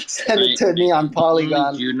 Send it to me on Polygon. The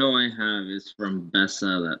only Juno I have is from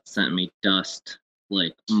Bessa that sent me dust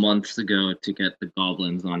like months ago to get the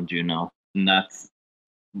goblins on Juno. And that's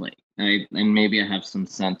like and maybe I have some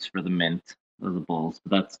sense for the mint or the bulls,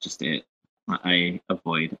 but that's just it. I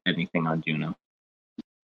avoid anything on Juno.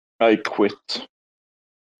 I quit.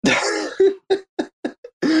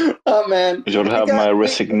 Oh man! You'll have my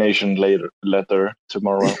resignation letter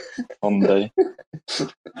tomorrow on the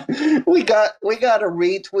day. we got a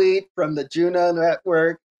retweet from the Juno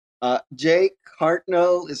Network. Jake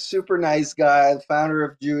Hartnell is super nice guy, founder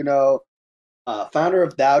of Juno, founder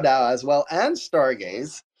of DAO as well, and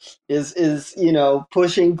Stargaze is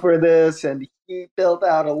pushing for this, and he built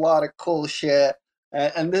out a lot of cool shit.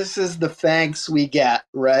 And this is the thanks we get,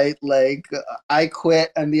 right? Like I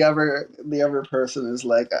quit, and the other person is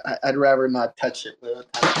like, I'd rather not touch it with a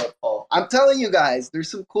 10-foot pole. I'm telling you guys, there's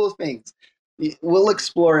some cool things. We'll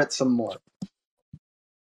explore it some more.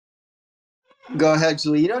 Go ahead,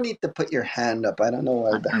 Julie. You don't need to put your hand up. I don't know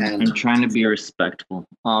why the hand. I'm trying to be respectful.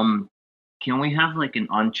 Can we have like an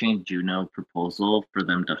on-chain Juno proposal for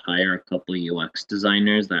them to hire a couple UX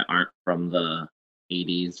designers that aren't from the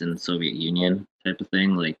 80s and Soviet Union type of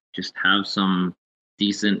thing? Like just have some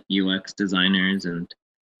decent UX designers and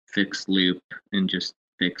fix Loop and just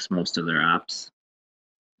fix most of their apps.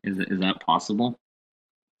 Is that possible?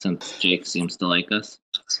 Since Jake seems to like us.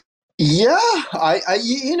 Yeah,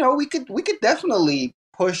 we could definitely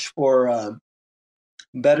push for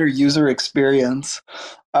better user experience.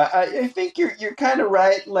 I think you're kind of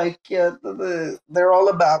right. Like they're all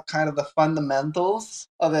about kind of the fundamentals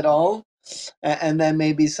of it all, and then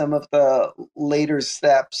maybe some of the later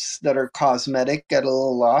steps that are cosmetic get a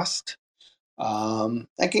little lost. I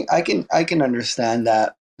can understand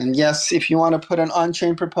that. And yes, if you want to put an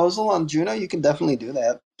on-chain proposal on Juno, you can definitely do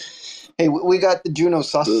that. Hey, we got the Juno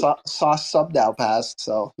sauce sub-DAO passed,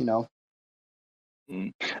 so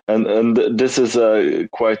And this is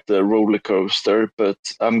quite a roller coaster, but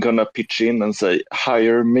I'm gonna pitch in and say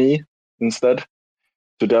hire me instead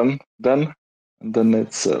to them then, and then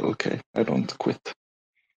it's okay. I don't quit.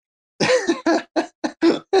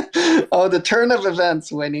 Oh, the turn of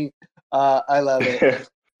events, Winnie. I love it.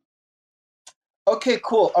 Okay,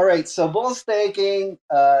 cool. All right, so bull staking,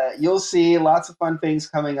 you'll see lots of fun things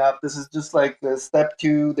coming up. This is just like the step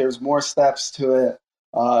 2. There's more steps to it.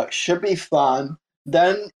 Should be fun.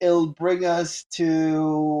 Then it'll bring us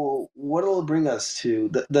to what it'll bring us to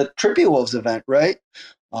the Trippy Wolves event, right?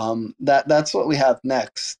 That's what we have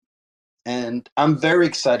next, and I'm very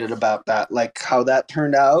excited about that. Like how that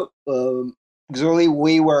turned out. Xuli,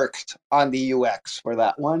 we worked on the UX for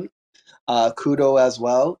that one. Kudo as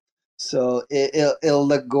well. So it'll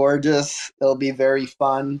look gorgeous. It'll be very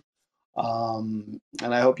fun, and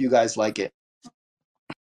I hope you guys like it.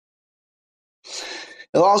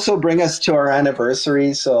 It'll also bring us to our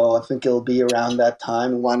anniversary, so I think it'll be around that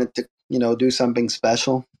time. We wanted to, do something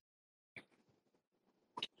special.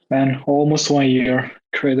 Man, almost 1 year.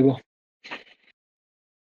 Incredible.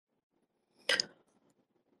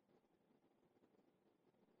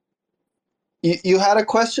 You had a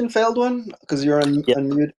question, failed one, because you're Yeah,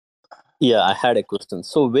 unmuted. yeah, I had a question.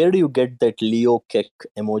 So where do you get that Leo Keck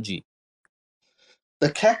emoji?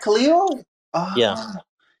 The Keck Leo? Yeah.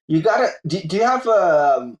 You gotta. Do you have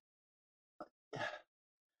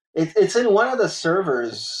it's in one of the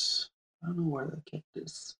servers. I don't know where the Keck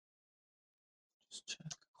is. Just check.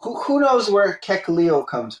 Who knows where Keck Leo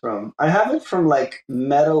comes from? I have it from like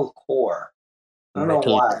Metal Core. I don't know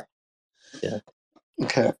Metal. why. Yeah.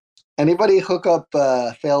 Okay. Anybody hook up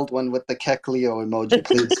failed one with the Keck Leo emoji,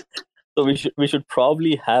 please? So we should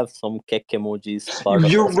probably have some Keck emojis part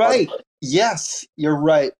of You're our right. Yes, you're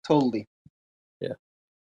right. Totally. Yeah.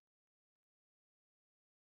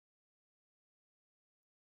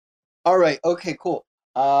 All right. Okay. Cool.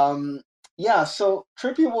 Yeah. So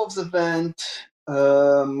Trippy Wolves event.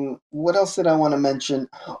 What else did I want to mention?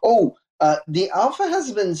 Oh, the alpha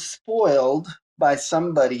has been spoiled by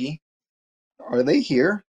somebody. Are they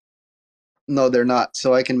here? No, they're not.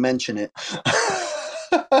 So I can mention it.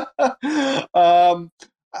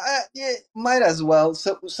 Yeah, might as well.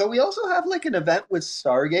 So we also have like an event with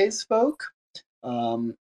Stargaze folk.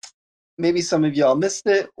 Um, maybe some of y'all missed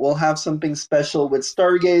it. We'll have something special with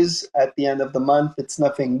Stargaze at the end of the month. It's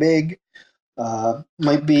nothing big.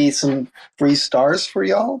 Might be some free stars for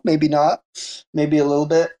y'all. Maybe not. Maybe a little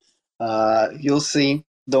bit. You'll see.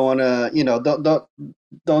 Don't wanna,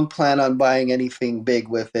 don't plan on buying anything big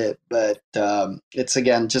with it. But it's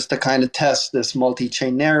again just to kind of test this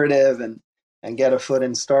multi-chain narrative and get a foot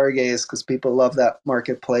in Stargaze because people love that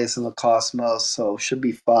marketplace and the Cosmos. So should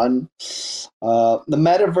be fun. The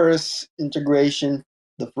metaverse integration,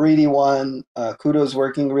 the 3D one. Kudo's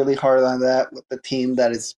working really hard on that with the team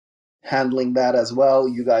that is handling that as well.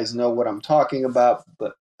 You guys know what I'm talking about,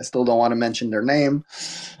 but I still don't want to mention their name.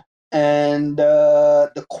 And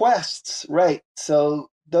the quests, right? So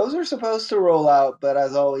those are supposed to roll out, but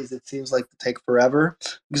as always, it seems like to take forever.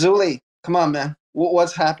 Xuli, come on, man.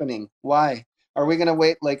 What's happening? Why? Are we gonna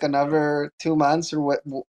wait like another 2 months or what?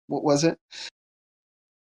 What was it?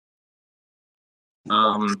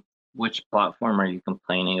 Which platform are you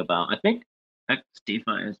complaining about? I think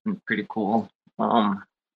XDeFi has been pretty cool.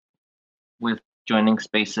 With joining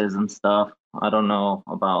spaces and stuff. I don't know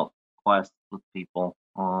about quests with people.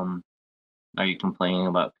 Are you complaining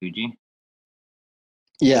about Fuji?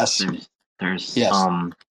 Yes. There's Yes.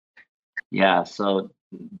 yeah, so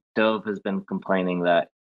Dove has been complaining that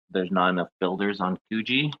there's not enough builders on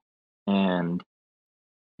Fuji, and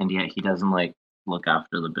yet he doesn't like look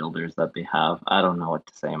after the builders that they have. I don't know what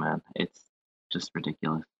to say, man. It's just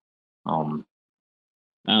ridiculous. I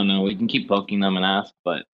don't know. We can keep poking them and ask,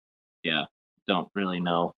 but yeah, don't really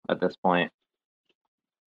know at this point.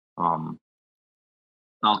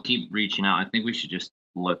 I'll keep reaching out. I think we should just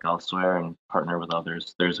look elsewhere and partner with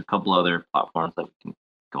others. There's a couple other platforms that we can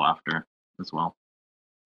go after as well.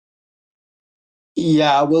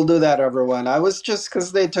 Yeah, we'll do that, everyone. I was just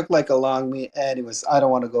because they took like a long meet. Anyways, I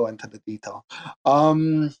don't want to go into the detail. All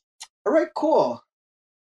right, cool.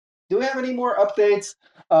 Do we have any more updates?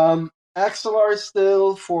 XLR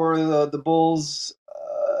still for the Bulls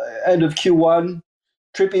end of Q1.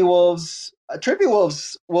 Trippy Wolves. Trippy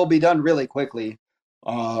Wolves will be done really quickly.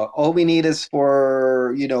 All we need is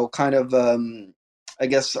for kind of I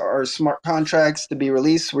guess our smart contracts to be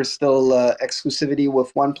released. We're still exclusivity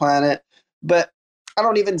with One Planet, but I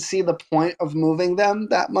don't even see the point of moving them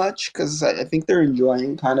that much because I think they're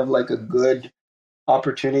enjoying kind of like a good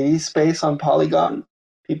opportunity space on Polygon.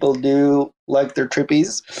 People do like their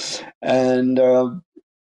trippies, and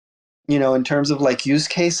in terms of like use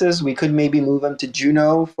cases, we could maybe move them to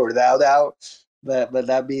Juno for Thou Thou, but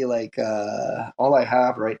that'd be like all I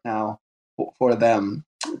have right now for them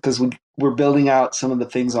because we're building out some of the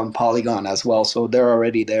things on Polygon as well, so they're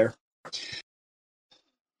already there.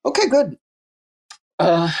 Okay, good.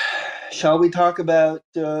 Shall we talk about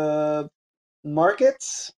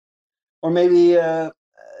markets, or maybe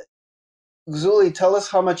Xuli, tell us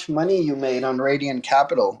how much money you made on Radiant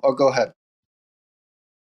Capital. Oh, go ahead.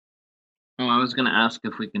 Oh, I was going to ask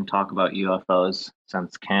if we can talk about UFOs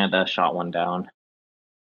since Canada shot one down.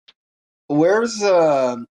 Where's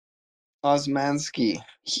Osmansky?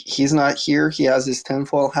 He's not here. He has his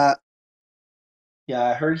tinfoil hat. Yeah,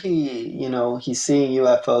 I heard he's seeing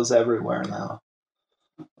UFOs everywhere now.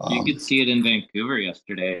 You could see it in Vancouver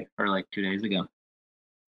yesterday or like 2 days ago.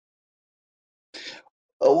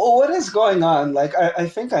 Well, what is going on? Like, I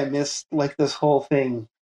think I missed like this whole thing.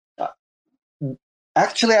 Uh,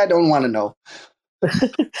 Actually, I don't want to know.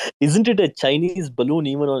 Isn't it a Chinese balloon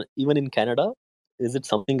even in Canada? Is it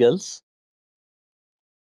something else?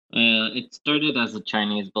 It started as a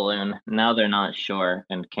Chinese balloon. Now they're not sure,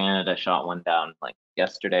 and Canada shot one down like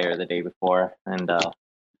yesterday or the day before, and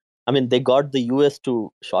I mean, they got the US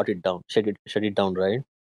to shut it down, right?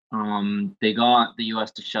 they got the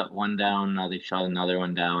US to shut one down. Now they shut another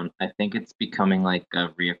one down. I think it's becoming like a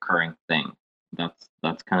reoccurring thing.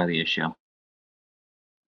 That's kind of the issue.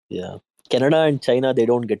 Yeah. Canada and China, they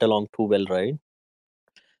don't get along too well, right?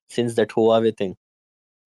 Since that Huawei thing.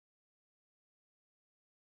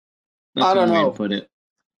 That's I don't one way to know. put it.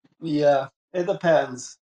 Yeah, it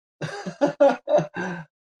depends.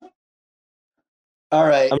 All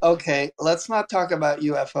right. Um, Okay. Let's not talk about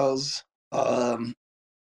UFOs.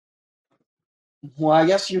 Well, I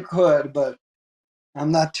guess you could, but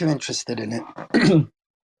I'm not too interested in it.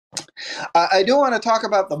 I do want to talk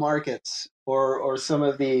about the markets or some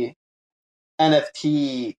of the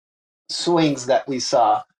NFT swings that we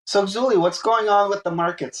saw. So, Zuli, what's going on with the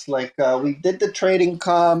markets? Like, we did the trading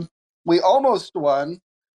com, we almost won,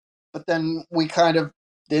 but then we kind of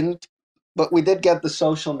didn't. But we did get the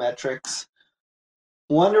social metrics.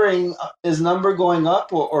 Wondering, is number going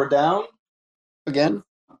up or down again?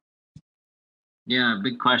 Yeah,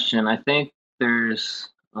 big question. I think there's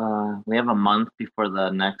we have a month before the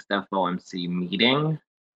next FOMC meeting.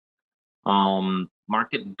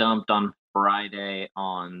 Market dumped on Friday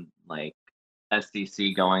on like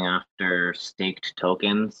SEC going after staked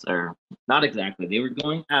tokens, or not exactly. They were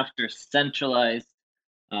going after centralized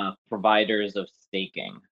providers of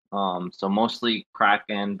staking. So mostly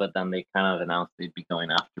Kraken, but then they kind of announced they'd be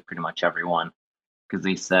going after pretty much everyone because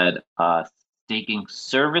they said staking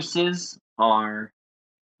services are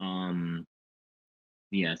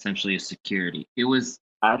yeah, essentially a security. It was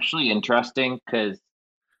actually interesting because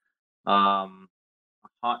a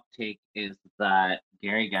hot take is that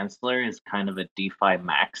Gary Gensler is kind of a DeFi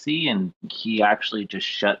maxi, and he actually just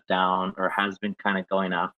shut down or has been kind of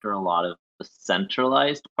going after a lot of the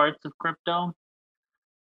centralized parts of crypto.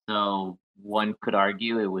 So one could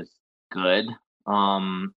argue it was good,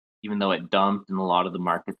 even though it dumped and a lot of the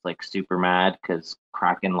market's like super mad because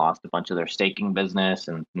Kraken lost a bunch of their staking business,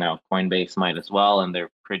 and now Coinbase might as well, and they're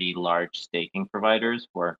pretty large staking providers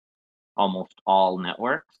for almost all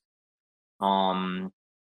networks.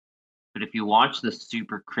 But if you watch the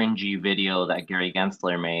super cringy video that Gary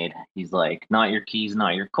Gensler made, he's like, not your keys,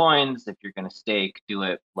 not your coins. If you're going to stake, do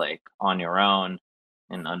it like on your own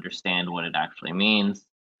and understand what it actually means,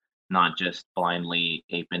 not just blindly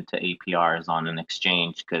ape into APRs on an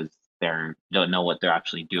exchange because they don't know what they're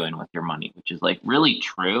actually doing with your money, which is like really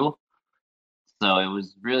true. So it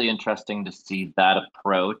was really interesting to see that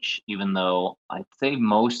approach, even though I'd say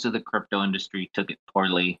most of the crypto industry took it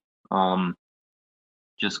poorly.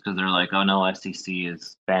 Just because they're like, oh no, SEC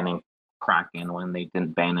is banning Kraken when they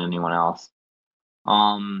didn't ban anyone else.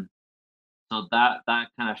 Um, so that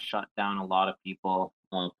kind of shut down a lot of people.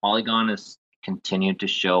 Polygon has continued to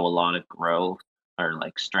show a lot of growth or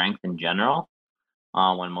like strength in general.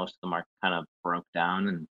 When most of the market kind of broke down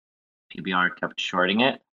and PBR kept shorting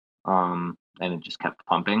it, and it just kept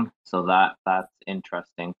pumping. So that's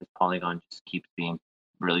interesting because Polygon just keeps being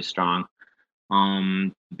really strong.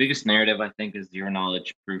 The biggest narrative I think is zero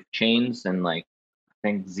knowledge proof chains, and like I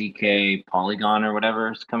think ZK Polygon or whatever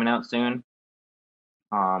is coming out soon.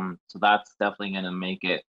 So that's definitely gonna make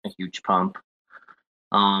it a huge pump.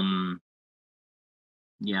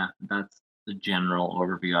 Yeah, that's the general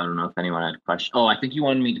overview. I don't know if anyone had a question. Oh, I think you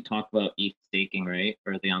wanted me to talk about ETH staking, right,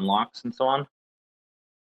 or the unlocks and so on.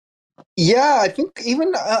 Yeah, I think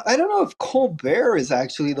even I don't know if Colbert is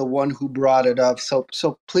actually the one who brought it up. So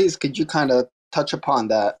please, could you kind of touch upon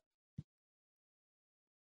that?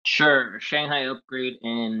 Sure, Shanghai upgrade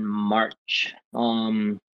in March.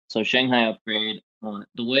 So Shanghai upgrade.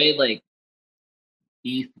 The way like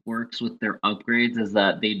ETH works with their upgrades is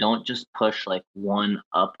that they don't just push like one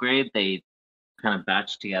upgrade. They kind of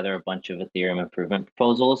batch together a bunch of Ethereum improvement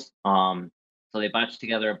proposals. So they batch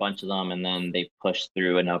together a bunch of them and then they push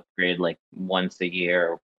through an upgrade like once a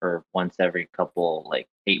year or once every couple like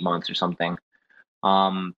 8 months or something.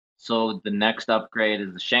 So the next upgrade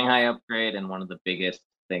is the Shanghai upgrade, and one of the biggest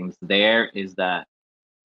things there is that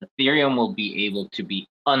Ethereum will be able to be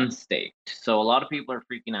unstaked. So a lot of people are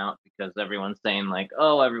freaking out because everyone's saying like,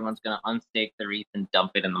 oh, everyone's gonna unstake their ETH and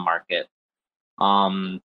dump it in the market.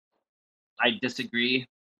 I disagree.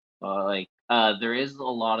 There is a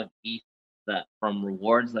lot of ETH that from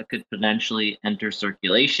rewards that could potentially enter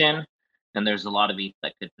circulation, and there's a lot of ETH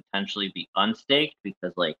that could potentially be unstaked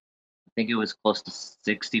because like I think it was close to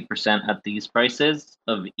 60% at these prices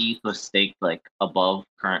of ETH was staked like above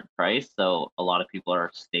current price. So a lot of people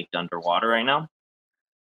are staked underwater right now.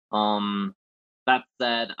 Um, that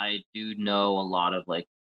said, I do know a lot of like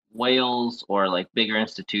whales or like bigger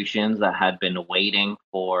institutions that had been waiting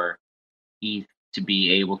for ETH to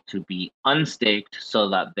be able to be unstaked so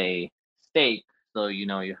that they stake. So you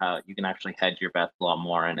can actually hedge your bets a lot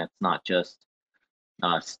more, and it's not just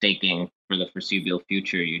staking for the foreseeable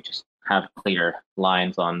future. You just have clear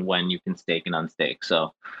lines on when you can stake and unstake.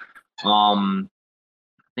 So I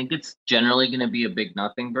think it's generally going to be a big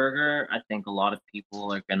nothing burger. I think a lot of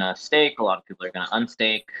people are going to stake, a lot of people are going to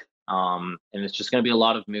unstake, and it's just going to be a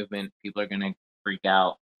lot of movement. People are going to freak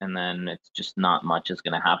out, and then it's just not much is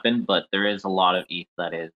going to happen. But there is a lot of ETH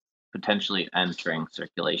that is potentially entering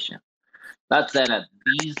circulation. That said, at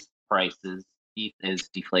these prices, ETH is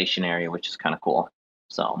deflationary, which is kind of cool.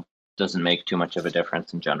 So doesn't make too much of a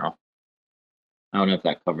difference in general. I don't know if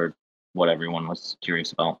that covered what everyone was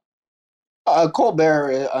curious about.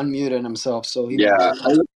 Colbert unmuted himself, so he Yeah,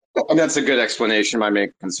 and that's a good explanation. My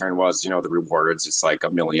main concern was, the rewards. It's like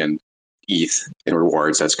 1 million ETH in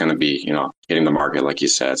rewards that's going to be, hitting the market, like you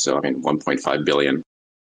said. So, 1.5 billion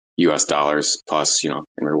US dollars plus, in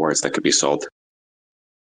rewards that could be sold.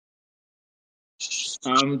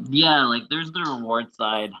 Yeah, like there's the reward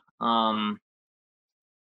side. I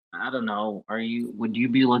don't know. Would you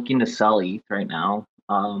be looking to sell ETH right now?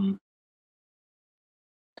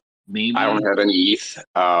 Maybe. I don't have any ETH.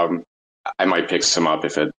 I might pick some up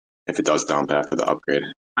if it does dump after the upgrade.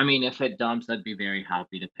 If it dumps, I'd be very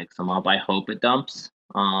happy to pick some up. I hope it dumps.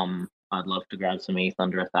 I'd love to grab some ETH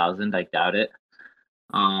under 1,000. I doubt it.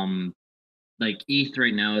 Like ETH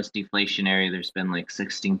right now is deflationary. There's been like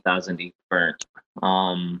 16,000 ETH burnt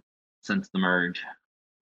since the merge.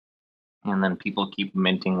 And then people keep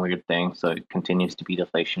minting weird things, so it continues to be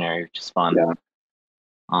deflationary, which is fun. Yeah.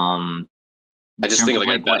 I just think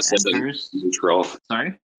like what enters neutral.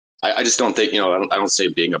 Sorry? I just don't think, I don't see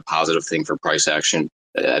it being a positive thing for price action.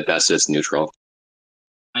 At best, it's neutral.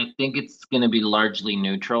 I think it's going to be largely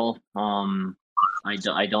neutral.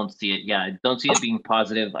 I don't see it. Yeah, I don't see it being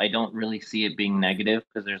positive. I don't really see it being negative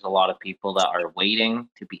because there's a lot of people that are waiting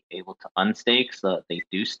to be able to unstake so that they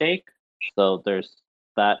do stake. So there's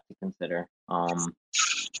that to consider.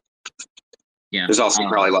 Yeah. There's also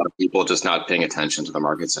probably a lot of people just not paying attention to the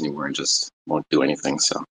markets anymore and just won't do anything.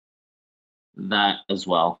 So that as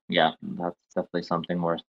well. Yeah, that's definitely something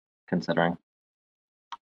worth considering.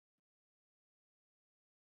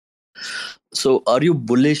 So, are you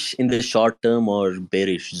bullish in the short term or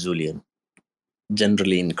bearish, Julian?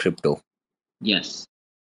 Generally in crypto. Yes.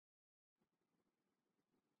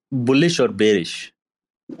 Bullish or bearish?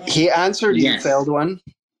 He answered. Yes. You failed one.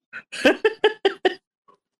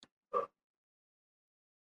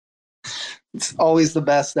 It's always the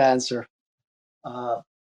best answer.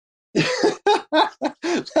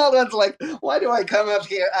 Sheldon's like, why do I come up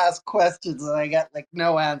here, ask questions, and I get like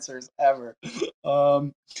no answers ever?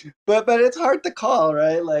 But it's hard to call,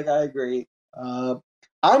 right? Like, I agree. I'm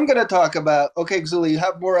gonna talk about. Okay, Xuli, you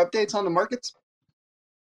have more updates on the markets?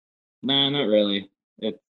 Nah, not really.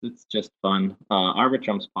 It's just fun.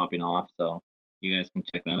 Arbitrum's popping off, so you guys can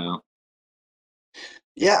check that out.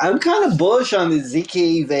 Yeah, I'm kind of bullish on the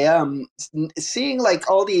ZKEVM. Seeing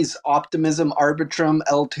like all these Optimism Arbitrum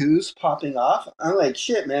L2s popping off, I'm like,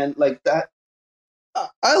 shit, man, like that.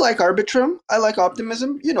 I like Arbitrum. I like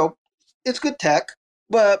Optimism. It's good tech.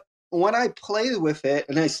 But when I play with it,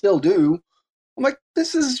 and I still do, I'm like,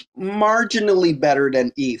 this is marginally better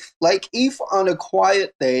than ETH. Like ETH on a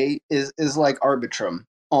quiet day is like Arbitrum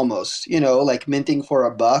almost. Like minting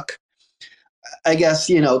for $1. I guess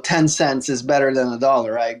 10 cents is better than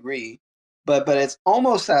 $1. I agree, but it's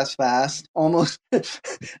almost as fast, almost.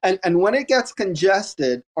 and when it gets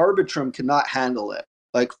congested, Arbitrum cannot handle it,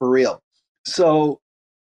 like for real. So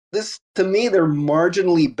this, to me, they're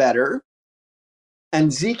marginally better,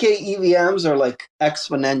 and ZK EVMs are like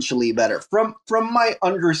exponentially better from my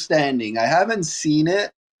understanding. I haven't seen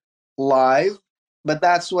it live, but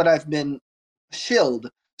that's what I've been shilled.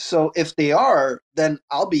 So if they are, then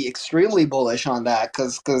I'll be extremely bullish on that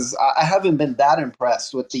because I haven't been that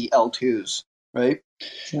impressed with the L2s, right?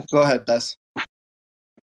 Yeah. Go ahead, Des.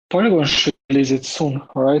 Polygon should release it soon,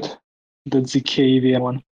 right? The ZK EVM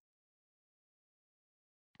one.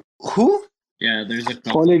 Who? Yeah, there's a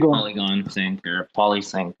Polygon sync or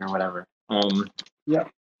Polysync or whatever. Yeah.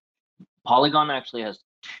 Polygon actually has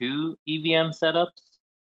 2 EVM setups.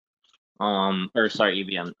 EVM,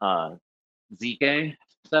 ZK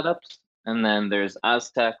setups, and then there's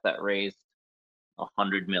Aztec that raised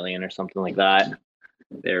 100 million or something like that.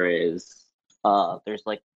 There's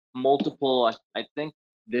like multiple. I think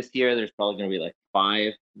this year there's probably going to be like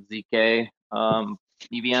 5 ZK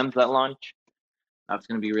EVMs that launch. That's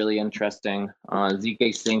going to be really interesting.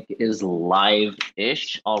 ZK Sync is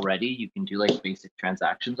live-ish already. You can do like basic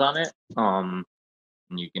transactions on it.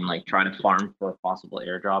 and you can like try to farm for a possible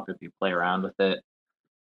airdrop if you play around with it.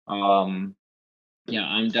 Yeah,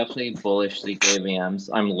 I'm definitely bullish ZK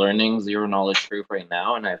I'm learning zero knowledge proof right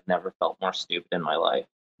now, and I've never felt more stupid in my life.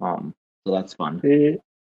 So that's fun.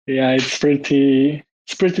 Yeah, it's pretty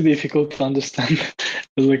difficult to understand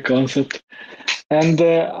as a concept. And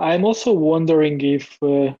I'm also wondering if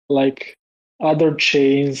like other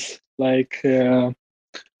chains, like for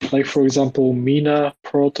example Mina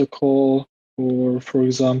protocol, or for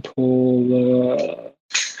example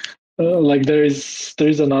like there is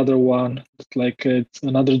another one, like it's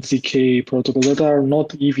another ZK protocol that are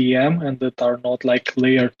not EVM and that are not like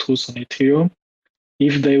layer twos on Ethereum.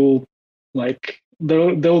 If they will like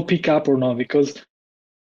they'll pick up or not, because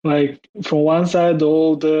like from one side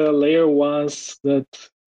all the layer ones that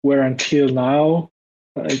were until now,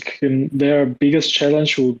 like their biggest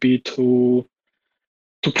challenge will be to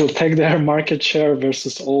protect their market share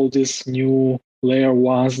versus all these new layer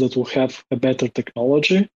ones that will have a better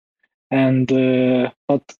technology. And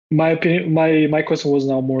but my opinion, my question was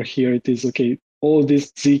now more here. It is okay. All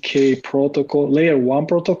these ZK protocol, layer one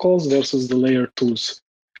protocols versus the layer twos,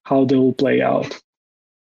 how they will play out.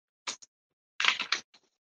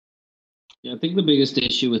 Yeah, I think the biggest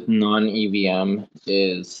issue with non-EVM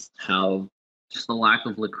is how just the lack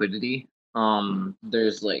of liquidity.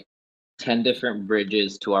 There's like 10 different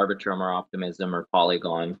bridges to Arbitrum or Optimism or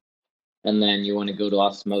Polygon. And then you want to go to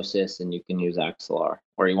Osmosis and you can use Axelar.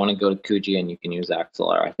 Or you want to go to Kuji and you can use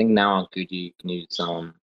Axelar. I think now on Kuji you can use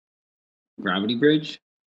Gravity Bridge,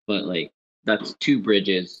 but like that's two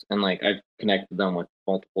bridges, and like I've connected them with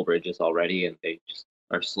multiple bridges already, and they just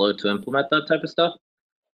are slow to implement that type of stuff.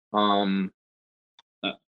 Uh,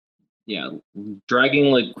 yeah, dragging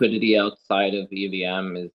liquidity outside of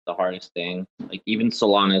EVM is the hardest thing. Like even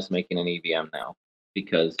Solana is making an EVM now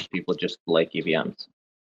because people just like EVMs.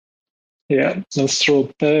 Yeah, that's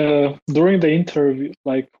true. During the interview,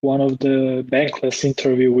 like one of the Bankless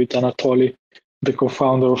interview with Anatoly, the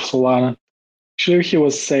co-founder of Solana, actually he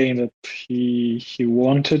was saying that he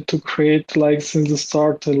wanted to create like since the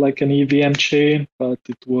start like an EVM chain, but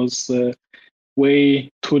it was way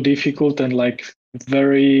too difficult and like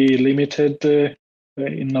very limited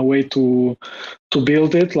in a way to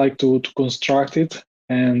build it, like to construct it.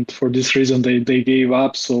 And for this reason, they gave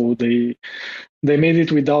up. So they made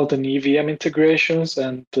it without an EVM integrations,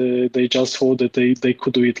 and they just thought that they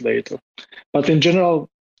could do it later. But in general,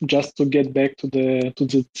 just to get back to the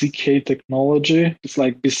ZK technology, it's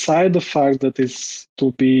like beside the fact that it's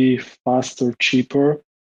to be faster, cheaper,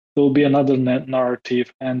 there will be another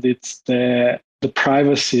narrative, and it's the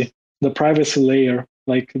privacy, the privacy layer,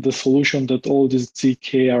 like the solution that all these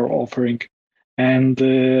ZK are offering. And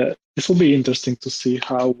this will be interesting to see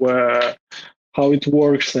how it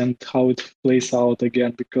works and how it plays out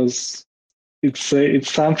again, because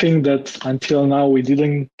it's something that until now we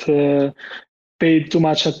didn't pay too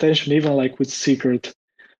much attention, even like with Secret.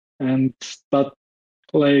 And but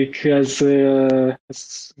like as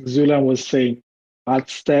Zulan was saying,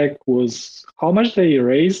 Aztec was how much they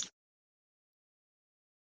raised?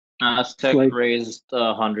 Aztec Like raised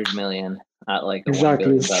 100 million at like a 1 exactly.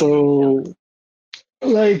 billion value. So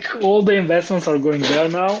like all the investments are going there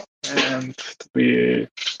now, and to be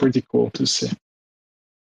pretty cool to see.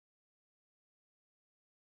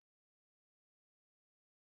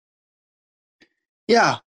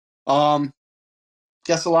 Yeah.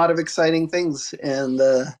 Guess a lot of exciting things in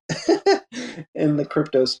the in the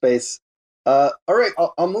crypto space. All right,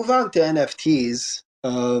 I'll move on to NFTs.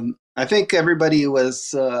 I think everybody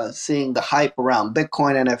was seeing the hype around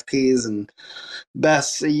Bitcoin NFTs, and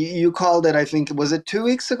Bess, you called it. I think was it 2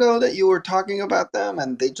 weeks ago that you were talking about them,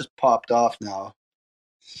 and they just popped off now.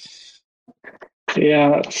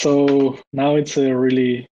 Yeah, so now it's a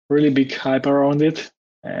really big hype around it,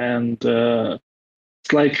 and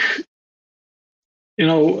it's like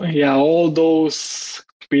yeah, all those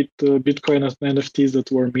Bitcoin NFTs that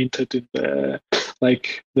were minted in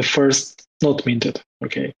the first, not minted,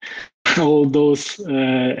 okay, all those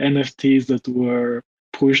NFTs that were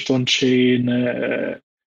pushed on chain,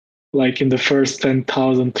 like in the first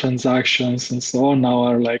 10,000 transactions and so on, now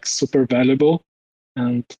are like super valuable.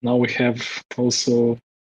 And now we have also,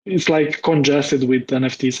 it's like congested with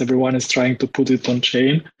NFTs. Everyone is trying to put it on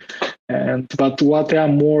chain. But what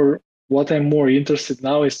I'm more interested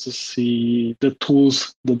now is to see the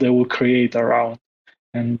tools that they will create around,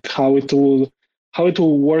 and how it will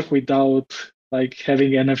work without like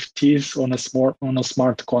having NFTs on a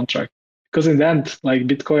smart contract. Because in the end, like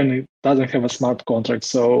Bitcoin doesn't have a smart contract,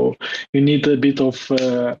 so you need a bit of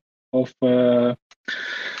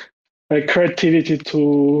like creativity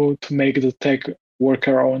to make the tech work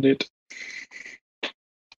around it.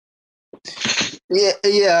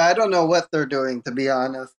 Yeah, I don't know what they're doing, to be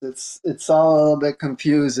honest. It's all a little bit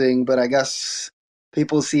confusing, but I guess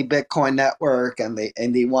people see Bitcoin network and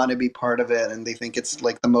they want to be part of it and they think it's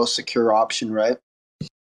like the most secure option, right?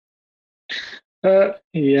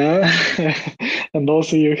 Yeah, and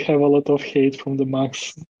also you have a lot of hate from the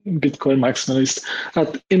Bitcoin maximalists.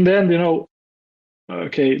 But in the end,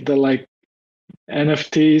 okay, the like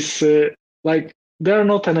NFTs, like they're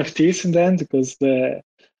not NFTs in the end because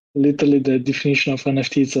literally the definition of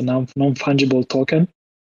NFT is a non-fungible token,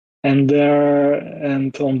 and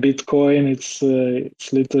on Bitcoin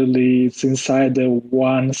it's inside the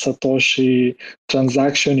one Satoshi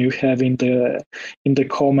transaction. You have in the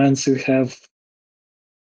comments you have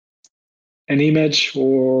an image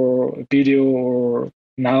or a video or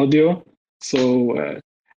an audio. So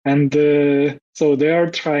they are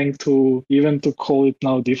trying to even to call it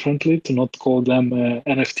now differently, to not call them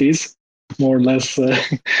NFTs, more or less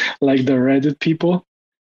like the Reddit people.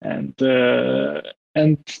 And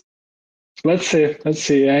let's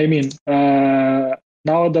see. I mean,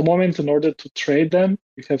 now at the moment, in order to trade them,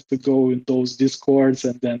 you have to go in those discords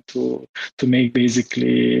and then to make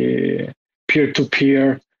basically peer to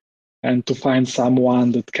peer and to find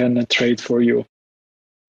someone that can trade for you.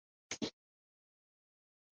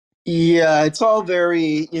 Yeah, it's all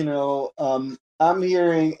very, I'm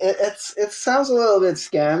hearing it sounds a little bit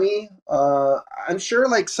scammy. I'm sure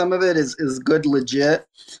like some of it is good legit,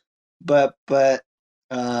 but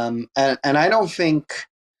and I don't think,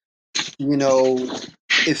 you know,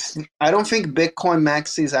 if I don't think Bitcoin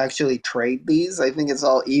maxis actually trade these. I think it's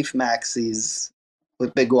all ETH maxis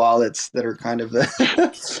with big wallets that are kind of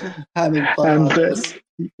having fun And on this.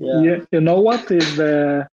 Yeah. you know what is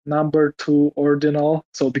the number two ordinal?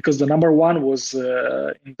 So because the number one was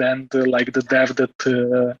then like the dev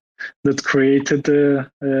that created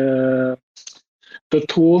the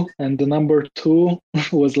tool, and the number two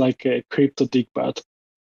was like a crypto digbot.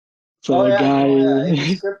 So Oh a yeah, guy, no, yeah. It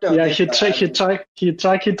was crypto yeah, dick. he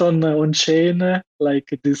track it on chain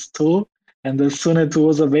like this tool, and as soon as it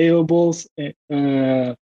was available,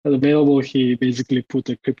 he basically put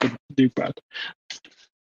a crypto digbot.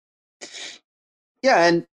 Yeah,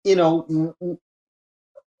 and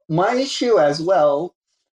my issue as well.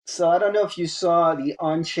 So I don't know if you saw the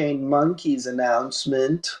on-chain monkeys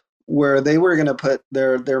announcement where they were going to put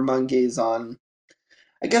their monkeys on.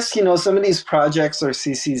 I guess some of these projects are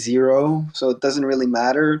CC0, so it doesn't really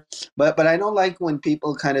matter. But I don't like when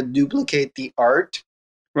people kind of duplicate the art,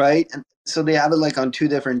 right? And so they have it like on two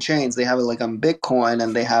different chains. They have it like on Bitcoin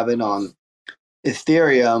and they have it on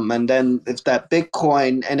Ethereum, and then if that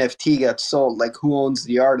Bitcoin NFT gets sold, like who owns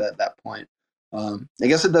the art at that point? I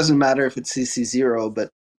guess it doesn't matter if it's CC0, but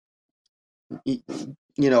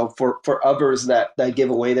for others that give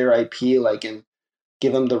away their IP, like and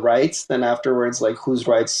give them the rights, then afterwards, like whose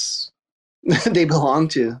rights they belong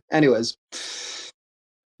to. Anyways,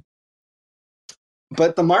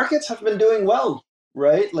 but the markets have been doing well,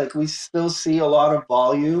 right? Like we still see a lot of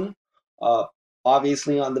volume, uh,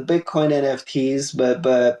 obviously on the Bitcoin NFTs,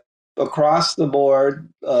 but across the board,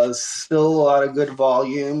 still a lot of good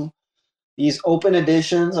volume. These open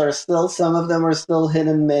editions are still, some of them are still hit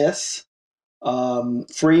and miss.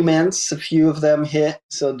 Free mints, a few of them hit,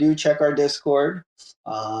 so do check our Discord.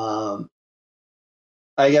 Um,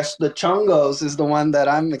 I guess the Chongos is the one that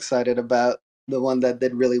I'm excited about, the one that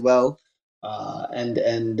did really well.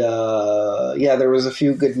 And yeah, there was a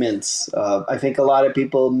few good mints. I think a lot of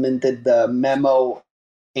people minted the Memo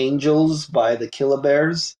Angels by the Killer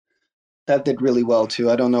Bears. That did really well too.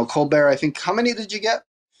 I don't know, Colbert. I think how many did you get?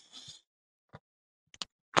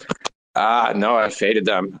 No, I faded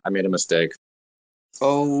them. I made a mistake.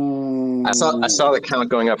 Oh, I saw the count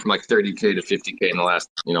going up from like 30K to 50K in the last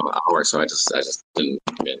hour, so I just didn't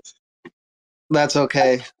commit. that's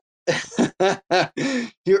okay.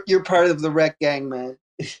 you're part of the Rekt gang, man.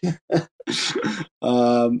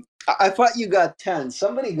 I thought you got 10.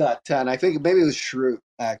 Somebody got 10. I think maybe it was Shroot,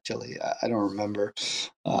 actually. I don't remember.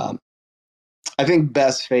 Um, I think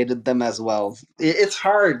Best faded them as well. It's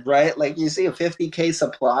hard, right? Like you see a 50K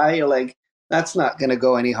supply, you're like, that's not going to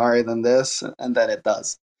go any higher than this, and then it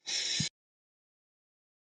does.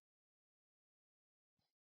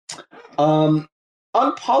 Um,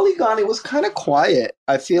 on Polygon, it was kind of quiet.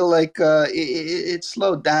 I feel like it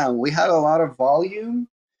slowed down. We had a lot of volume.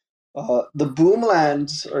 The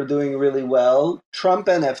Boomlands are doing really well. Trump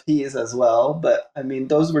NFTs as well, but I mean,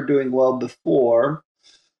 those were doing well before.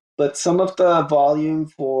 But some of the volume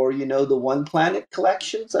for, the One Planet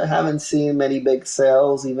collections, I haven't seen many big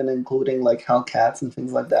sales, even including like Hellcats and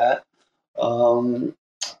things like that. Um,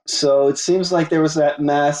 so it seems like there was that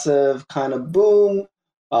massive kind of boom,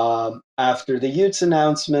 after the Utes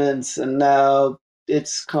announcements, and now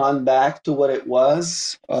it's gone back to what it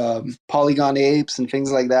was. Polygon Apes and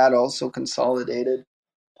things like that also consolidated.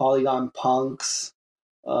 Polygon Punks.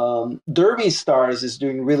 Derby Stars is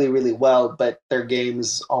doing really, really well, but their game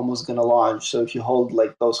is almost going to launch. So if you hold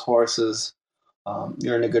like those horses,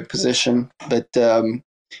 you're in a good position. But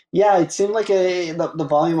yeah, it seemed like the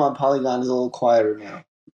volume on Polygon is a little quieter now.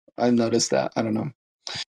 I've noticed that. I don't know.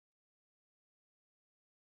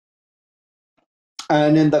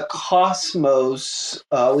 And in the Cosmos,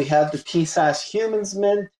 we had the TSAS Humans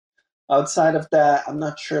Mint. Outside of that, I'm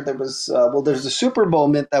not sure there was. There's the Super Bowl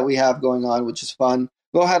mint that we have going on, which is fun.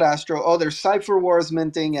 Go ahead, Astro. Oh, there's Cypher Wars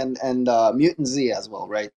minting and Mutant Z as well,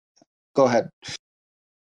 right? Go ahead.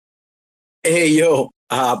 Hey, yo.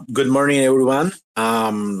 Good morning, everyone.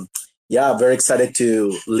 Yeah, very excited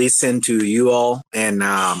to listen to you all and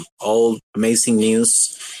all amazing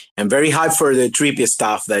news. And very hyped for the trippy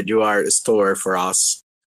stuff that you are store for us.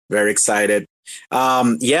 Very excited.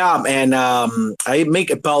 Yeah, and I make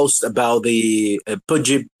a post about the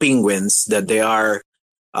Pudgy penguins that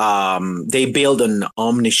they build an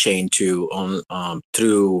omni-chain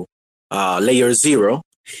through layer 0,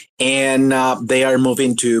 and they are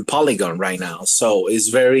moving to Polygon right now. So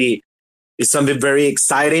it's something very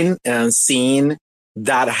exciting and seeing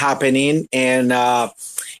that happening, and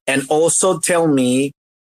also tell me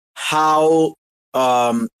how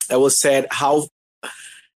I was said how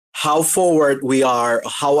forward we are,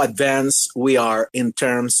 how advanced we are in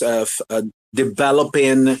terms of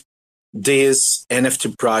developing these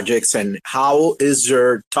NFT projects, and how is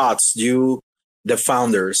your thoughts, you, the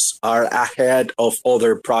founders, are ahead of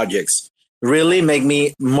other projects. Really make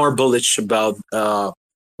me more bullish about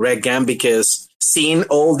Rekt, because seeing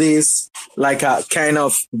all these like kind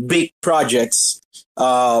of big projects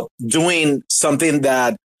doing something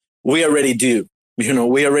that we already do.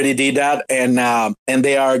 We already did that, and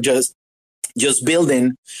they are just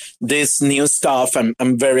building this new stuff.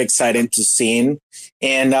 I'm very excited to see,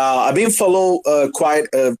 and I've been follow quite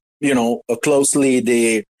closely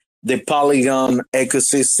the Polygon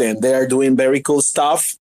ecosystem. They are doing very cool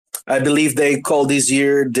stuff. I believe they call this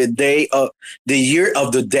year the year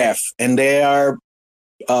of the deaf, and they are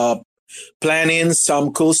uh, planning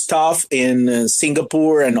some cool stuff in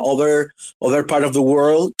Singapore and other part of the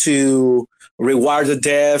world to reward the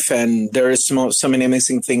deaf, and there is so many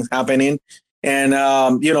amazing things happening. And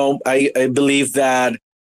I believe that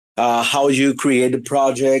how you create the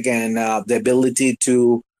project and the ability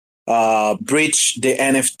to bridge the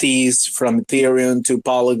NFTs from Ethereum to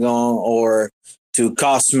Polygon or to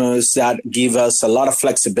Cosmos, that give us a lot of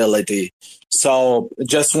flexibility. So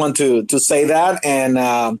just want to say that,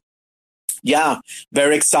 and yeah,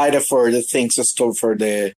 very excited for the things in store for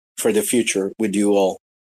the future with you all.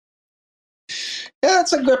 Yeah,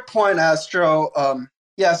 that's a good point, Astro.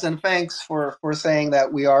 Yes, and thanks for saying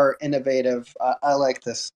that we are innovative. I like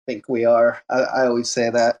to think we are. I always say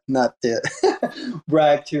that, not to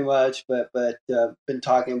brag too much, but been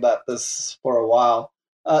talking about this for a while.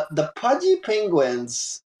 The Pudgy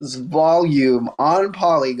Penguins' volume on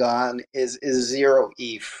Polygon is 0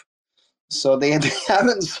 ETH. So they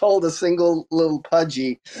haven't sold a single little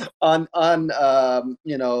Pudgy on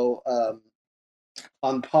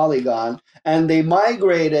Polygon, and they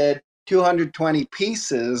migrated 220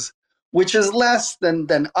 pieces, which is less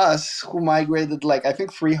than us, who migrated like I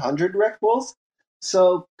think 300 Rekt Bulls.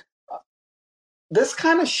 So this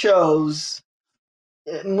kind of shows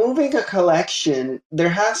moving a collection, there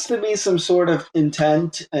has to be some sort of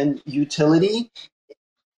intent and utility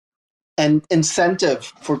and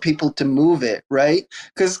incentive for people to move it, right?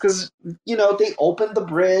 Because they opened the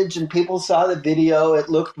bridge and people saw the video, it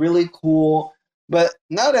looked really cool. But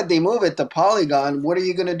now that they move it to Polygon, what are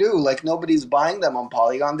you going to do? Like, nobody's buying them on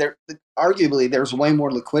Polygon. Arguably, there's way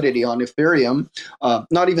more liquidity on Ethereum.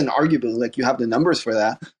 Not even arguably, like, you have the numbers for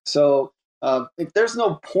that. So if there's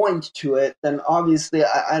no point to it, then obviously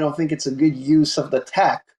I don't think it's a good use of the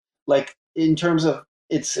tech. Like, in terms of,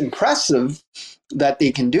 it's impressive that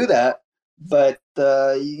they can do that, but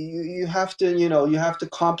you have to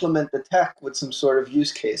complement the tech with some sort of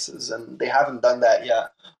use cases, and they haven't done that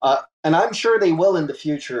yet. And I'm sure they will in the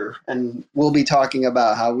future, and we'll be talking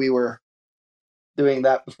about how we were doing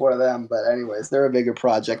that before them. But anyways, they're a bigger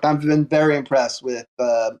project. I've been very impressed with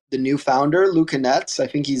the new founder, Luca Netz. I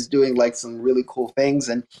think he's doing like some really cool things.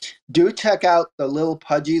 And do check out the Little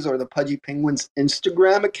Pudgies or the Pudgy Penguins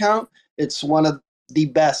Instagram account. It's one of the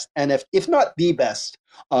best NFT, if not the best,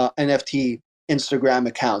 NFT Instagram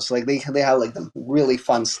accounts. Like they have like the really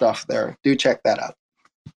fun stuff there. Do check that out.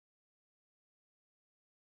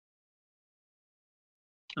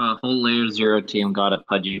 Whole Layer Zero team got a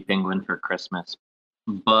Pudgy Penguin for Christmas,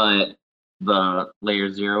 but the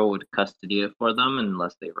Layer Zero would custody it for them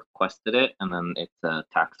unless they requested it, and then it's a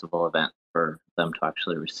taxable event for them to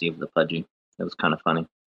actually receive the Pudgy. It was kind of funny.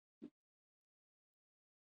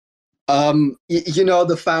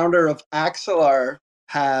 The founder of Axelar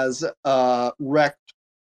has Rekt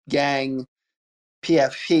Gang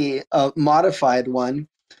PFP, a modified one.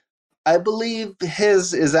 I believe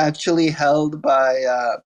his is actually held by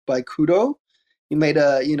Kudo. He made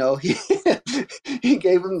he he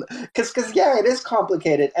gave him because yeah, it is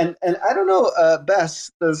complicated, and I don't know.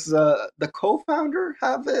 Bess, does the co-founder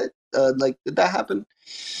have it? Did that happen?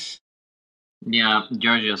 Yeah,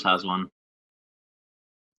 Georgios has one.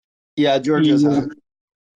 Yeah, Georgios has it.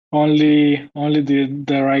 Only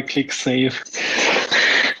the right click save.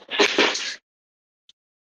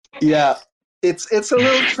 Yeah, it's a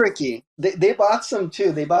little tricky. They bought some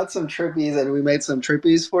too. They bought some trippies, and we made some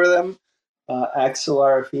trippies for them,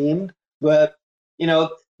 Axelar themed. But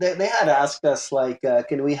they had asked us like,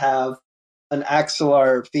 can we have an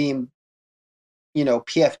Axelar themed,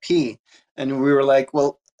 PFP? And we were like,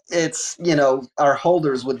 well, it's our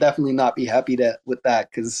holders would definitely not be happy with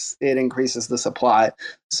that because it increases the supply.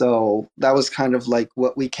 So that was kind of like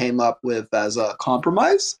what we came up with as a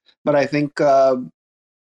compromise. But I think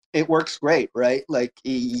it works great, right? Like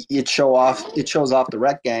it shows off the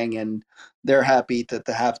Rekt Gang, and they're happy to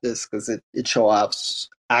have this because it shows off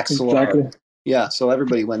Axelar. Exactly. Yeah, so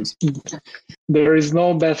everybody wins. There is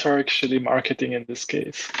no better actually marketing in this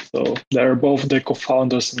case. So they're both the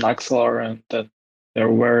co-founders in Axelar, and then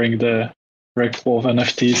they're wearing the Rekt Wolf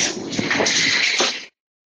NFTs.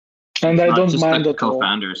 And I don't mind at all.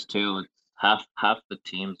 Co-founders too. It's half the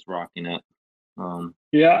team's rocking it.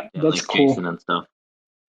 Yeah, that's like cool. Jason and stuff.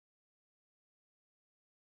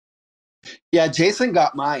 Yeah, Jason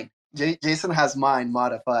got mine. Jason has mine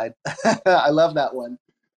modified. I love that one.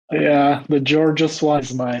 Yeah, the Georgios one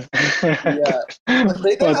is mine. Yeah,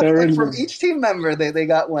 they got, like, from each team member, they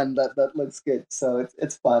got one that looks good. So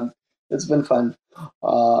it's fun. It's been fun.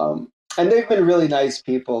 And they've been really nice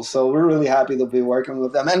people, so we're really happy to be working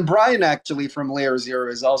with them. And Brian, actually, from Layer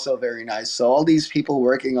Zero, is also very nice. So all these people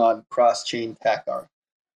working on cross-chain tech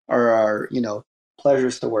are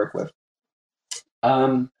pleasures to work with.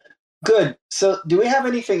 Good. So do we have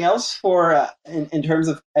anything else for in terms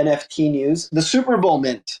of NFT news? The Super Bowl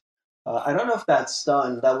mint. I don't know if that's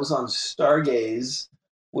done. That was on Stargaze,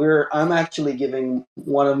 where I'm actually giving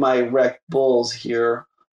one of my Rekt Bulls here.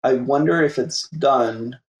 I wonder if it's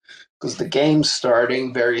done because the game's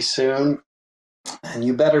starting very soon, and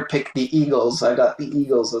you better pick the Eagles. I got the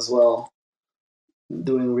Eagles as well,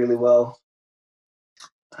 doing really well.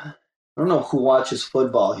 I don't know who watches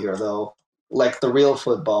football here though, like the real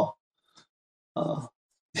football.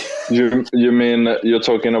 You mean you're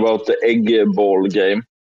talking about the egg ball game?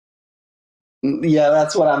 Yeah,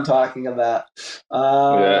 that's what I'm talking about.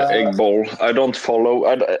 Yeah, egg ball. I don't follow.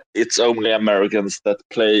 It's only Americans that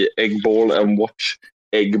play egg ball and watch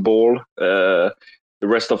egg ball. The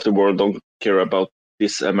rest of the world don't care about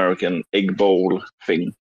this American egg ball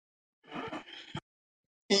thing.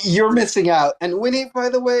 You're missing out. And Winnie, by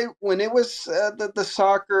the way, when it was the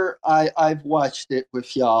soccer, I've watched it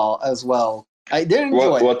with y'all as well. I did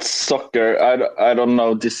enjoy it. What's soccer? I don't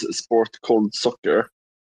know this sport called soccer.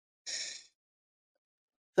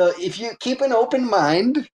 So if you keep an open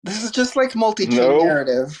mind, this is just like multi-chain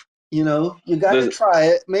narrative. You got to try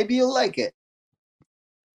it. Maybe you'll like it.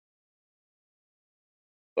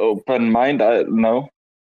 Open mind? No.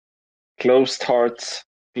 Closed hearts,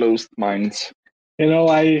 closed minds.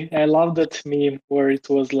 I love that meme where it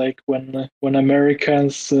was like when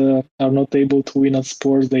Americans are not able to win at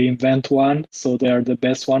sports, they invent one, so they are the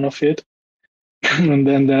best one of it. And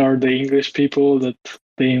then there are the English people that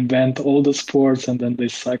they invent all the sports and then they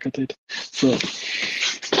suck at it. So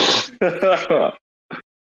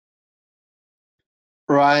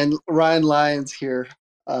Ryan Lyons here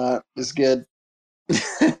is good.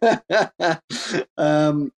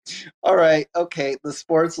 All right, okay. The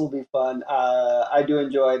sports will be fun. I do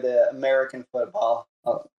enjoy the American football.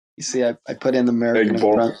 You see, I put in American in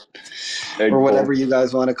front, or whatever you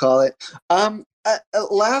guys want to call it.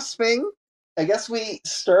 Last thing, I guess we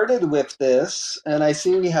started with this, and I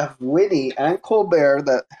see we have Winnie and Colbert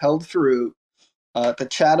that held through to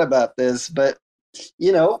chat about this. But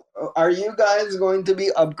are you guys going to be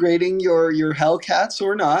upgrading your Hellcats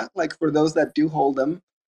or not? Like for those that do hold them,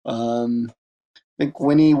 I think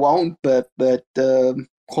Winnie won't, but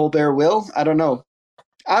Colbert will. I don't know.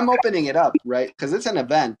 I'm opening it up, right? Because it's an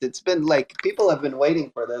event. It's been like people have been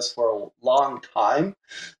waiting for this for a long time,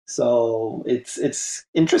 so it's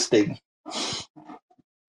interesting.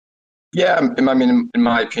 Yeah, I mean, in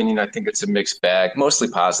my opinion, I think it's a mixed bag, mostly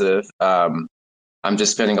positive. I'm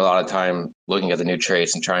just spending a lot of time looking at the new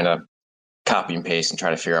traits and trying to copy and paste and try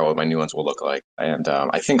to figure out what my new ones will look like. And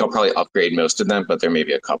I think I'll probably upgrade most of them, but there may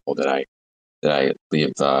be a couple that I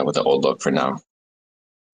leave with the old look for now.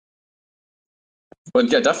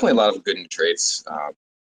 But yeah, definitely a lot of good new traits.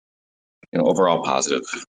 Overall positive,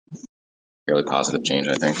 fairly positive change,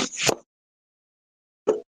 I think.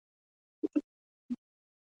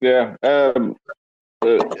 Yeah,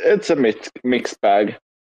 it's a mixed bag.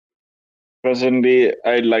 Personally,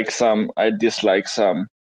 I like some, I dislike some,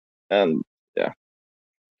 and yeah.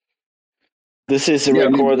 This is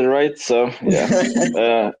recorded, right? So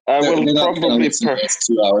yeah, I will probably 2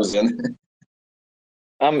 hours in.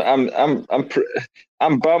 I'm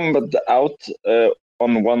bummed out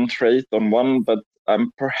on one trait on one, but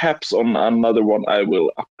I'm perhaps on another one I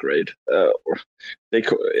will upgrade. Or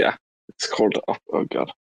it's called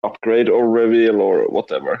upgrade or reveal or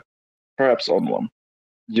whatever. Perhaps on one.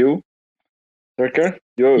 You, Turker,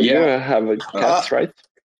 you have a cat, right?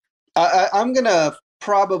 I'm gonna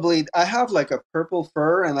probably. I have like a purple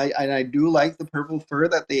fur, and I do like the purple fur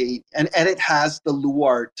that they and it has the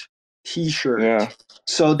Luart T-shirt. Yeah.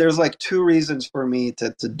 So there's like two reasons for me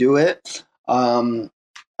to do it.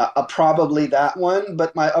 Probably that one,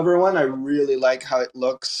 but my other one, I really like how it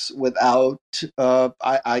looks without.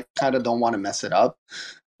 I kind of don't want to mess it up.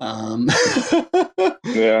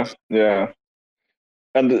 Yeah.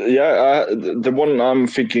 And the one I'm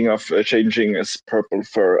thinking of changing is purple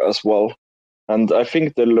fur as well. And I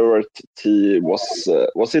think the Lurat T was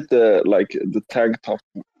it like the tank top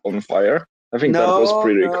on fire? I think that was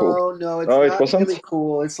pretty cool. No, it's not it wasn't really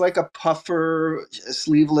cool. It's like a puffer,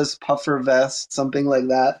 sleeveless puffer vest, something like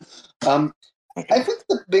that. Okay. I think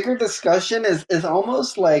the bigger discussion is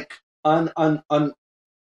almost like on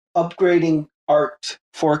upgrading art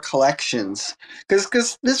for collections,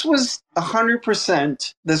 because this was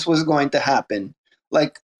 100% this was going to happen.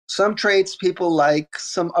 Like some traits people like,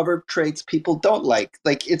 some other traits people don't like.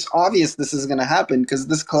 Like it's obvious this is going to happen because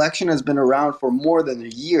this collection has been around for more than a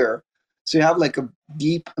year. So you have like a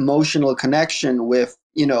deep emotional connection with,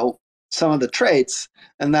 some of the traits,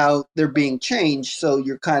 and now they're being changed. So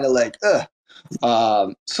you're kind of like, ugh.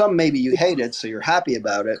 Some maybe you hate it, so you're happy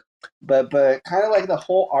about it. But kind of like the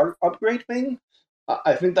whole art upgrade thing,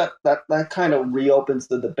 I think that kind of reopens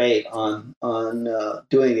the debate on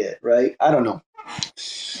doing it, right? I don't know.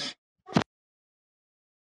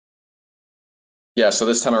 Yeah, so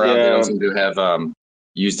this time around, they don't seem to have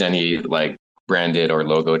used any like branded or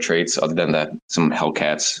logo traits other than that some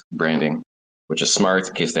Hellcats branding, which is smart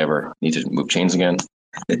in case they ever need to move chains again.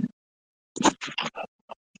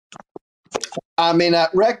 I mean, at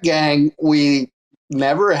Rekt Gang, we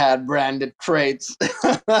never had branded traits.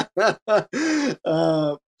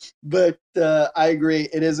 But I agree.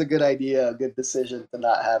 It is a good idea, a good decision to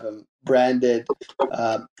not have them branded.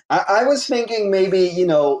 I was thinking maybe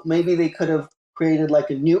they could have created like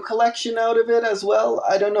a new collection out of it as well.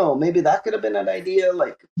 I don't know. Maybe that could have been an idea,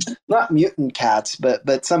 like not mutant cats,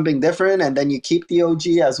 but something different. And then you keep the OG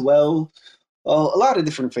as well. Well, a lot of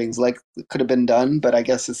different things like could have been done, but I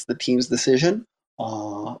guess it's the team's decision.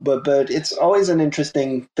 But it's always an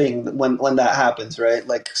interesting thing when that happens, right?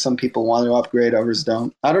 Like some people want to upgrade, others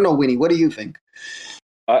don't. I don't know, Winnie. What do you think?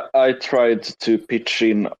 I tried to pitch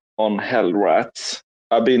in on Hellrats.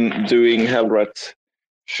 I've been doing Hellrat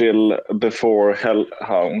chill before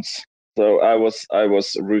Hellhounds, so I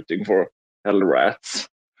was rooting for Hellrats.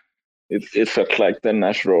 It felt like the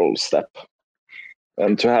natural step,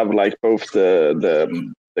 and to have like both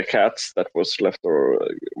the cats that was left or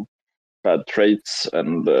bad traits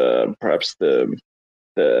and perhaps the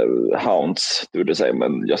hounds do the same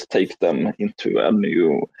and just take them into a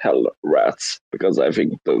new hell rats, because I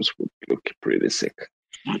think those would look pretty sick.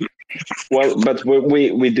 Well, but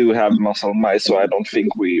we do have muscle mice, so I don't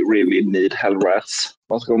think we really need hell rats.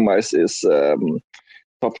 Muscle mice is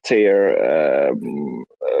top tier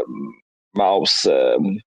mouse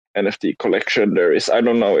NFT collection. I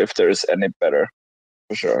don't know if there is any better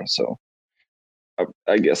for sure. So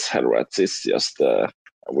I guess hell rats is just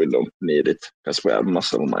we don't need it because we have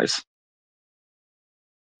muscle mice.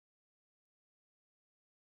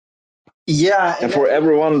 Yeah, and for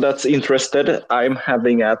everyone that's interested, I'm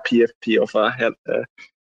having a PFP of a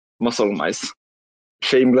muscle mice.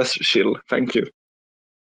 Shameless chill. Thank you.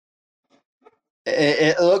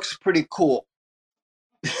 It looks pretty cool.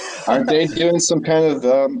 Aren't they doing some kind of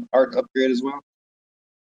art upgrade as well?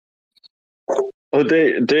 Oh,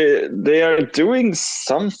 they are doing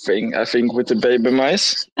something, I think, with the baby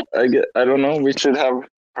mice. I don't know. We should have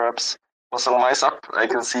perhaps muscle mice up. I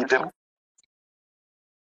can see them.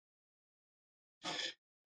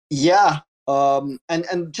 Yeah.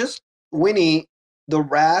 And just Winnie, the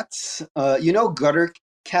rats, Gutter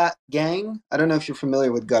Cat Gang? I don't know if you're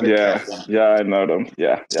familiar with Gutter Cat Gang. Yeah, I know them.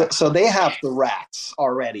 Yeah. So they have the rats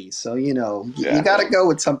already. So, you Yeah. got to go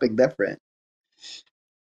with something different.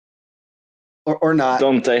 Or not.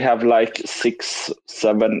 Don't they have like 6,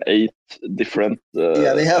 7, 8 different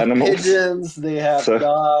Yeah, they have animals? pigeons, they have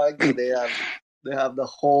dogs, they have the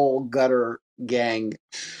whole gutter gang.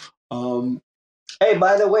 Hey,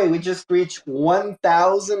 by the way, we just reached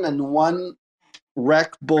 1,001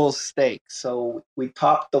 Rekt Bull steak. So we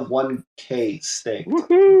topped the 1K steak.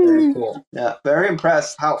 Woohoo! Very cool. Yeah, very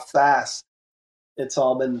impressed how fast it's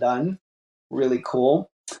all been done. Really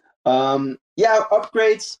cool. Yeah,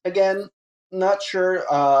 upgrades again. Not sure.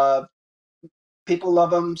 People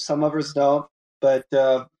love them. Some of us don't. But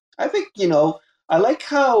I think I like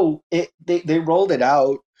how they rolled it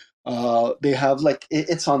out. They have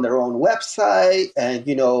it's on their own website, and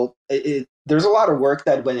there's a lot of work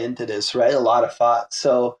that went into this, right? A lot of thought.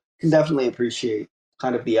 So can definitely appreciate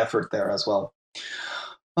kind of the effort there as well.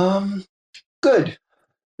 Good.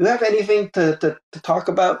 Do you have anything to talk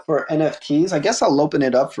about for NFTs? I guess I'll open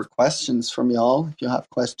it up for questions from y'all if you have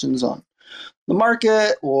questions on the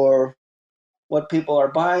market or what people are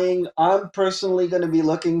buying. I'm personally going to be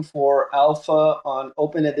looking for alpha on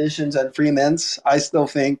open editions and free mints. I still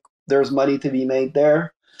think there's money to be made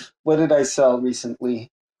there. What did I sell recently?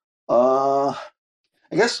 I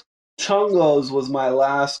guess Chungos was my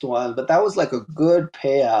last one, but that was like a good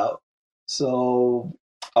payout. So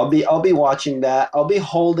I'll be watching that. I'll be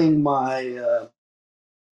holding my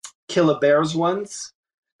Killer Bears ones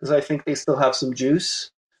because I think they still have some juice.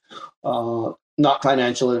 Not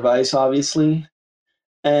financial advice, obviously.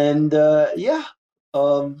 And um, yeah,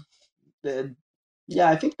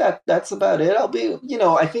 I think that's about it. I'll be,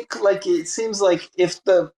 I think like it seems like if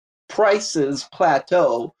the prices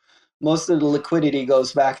plateau, most of the liquidity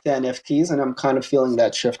goes back to NFTs, and I'm kind of feeling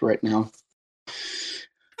that shift right now.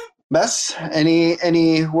 Bess,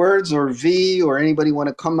 any words, or V, or anybody want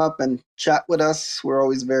to come up and chat with us? We're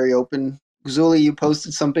always very open. Zuli, you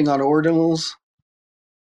posted something on ordinals.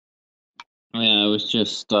 Yeah, I was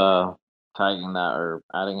just tagging that or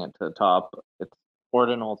adding it to the top. It's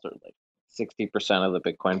ordinals are like 60% of the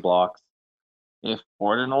Bitcoin blocks. If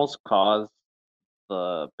ordinals cause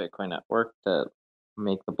the Bitcoin network to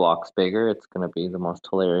make the blocks bigger, it's going to be the most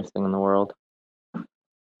hilarious thing in the world.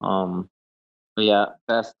 But yeah,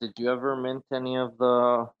 Bess, did you ever mint any of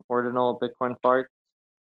the ordinal Bitcoin farts?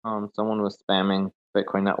 Someone was spamming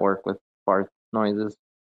Bitcoin network with fart noises.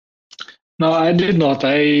 No, I did not.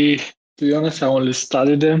 To be honest, I only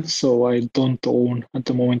studied them, so I don't own at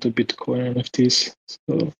the moment a Bitcoin NFTs.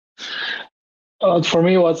 So, for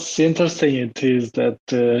me, what's interesting it is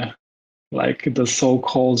that like the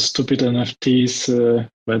so-called stupid NFTs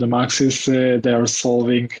by the Marxists, they are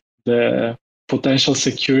solving the potential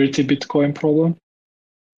security Bitcoin problem.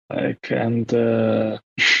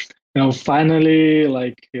 Finally,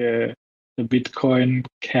 the Bitcoin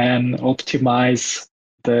can optimize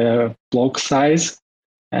the block size,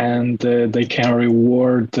 and they can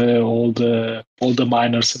reward all the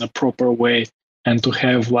miners in a proper way, and to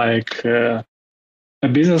have a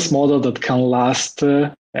business model that can last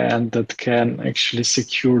and that can actually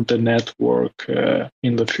secure the network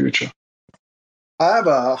in the future. I have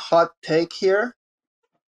a hot take here.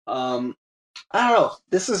 I don't know.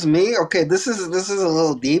 This is me. Okay, this is a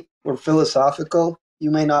little deep or philosophical.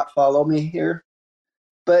 You may not follow me here,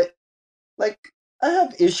 but like I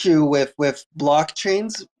have issue with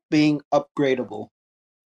blockchains being upgradable.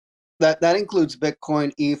 That includes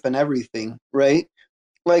Bitcoin, ETH, and everything, right?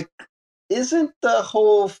 Like, isn't the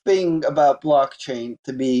whole thing about blockchain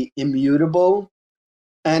to be immutable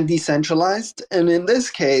and decentralized? And in this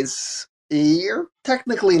case, you're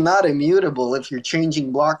technically not immutable if you're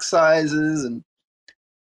changing block sizes and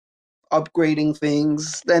upgrading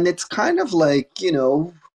things. Then it's kind of like,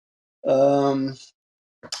 um,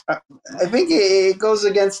 I think it goes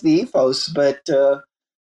against the ethos, but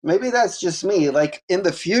maybe that's just me. Like in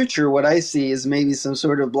the future, what I see is maybe some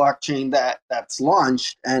sort of blockchain that's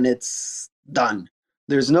launched and it's done.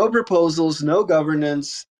 There's no proposals, no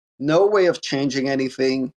governance, no way of changing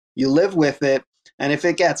anything. You live with it, and if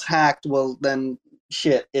it gets hacked, well, then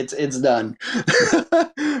shit, it's done,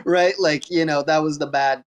 right? Like that was the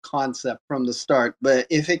bad concept from the start. But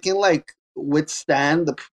if it can withstand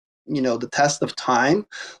the test of time,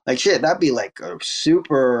 like shit, that'd be like a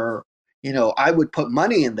super I would put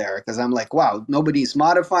money in there because I'm like, wow, nobody's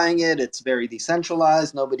modifying it. It's very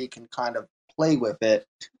decentralized. Nobody can kind of play with it.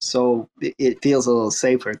 So it feels a little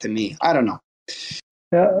safer to me. I don't know.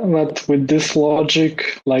 Yeah, but with this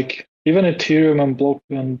logic, like even Ethereum and block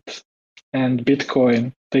and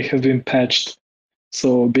Bitcoin, they have been patched.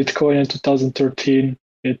 So Bitcoin in 2013,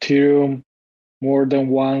 Ethereum more than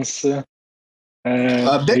once.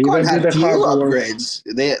 Bitcoin Even did had the few hard work. upgrades.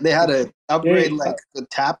 They had an Yeah, upgrade like the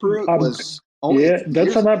Taproot up, was only a yeah, few that's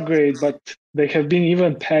years an ago. upgrade, but they have been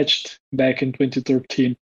even patched back in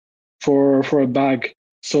 2013 for a bug.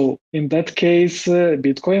 So in that case,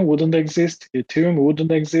 Bitcoin wouldn't exist, Ethereum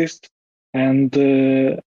wouldn't exist, and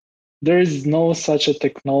there is no such a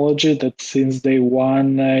technology that since day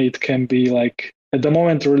one it can be like at the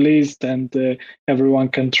moment released and everyone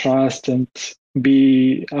can trust and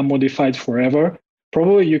be unmodified forever.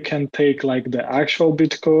 Probably you can take like the actual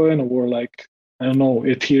Bitcoin or like I don't know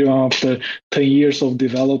Ethereum after 10 years of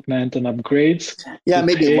development and upgrades. Yeah, You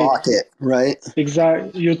maybe take lock it, right?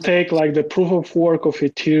 you take like the proof of work of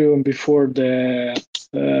Ethereum before the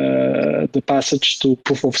passage to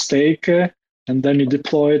proof of stake, and then you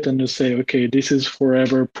deploy it and you say, okay, this is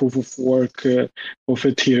forever proof of work of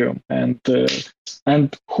Ethereum,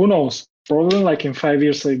 and who knows? Probably like in 5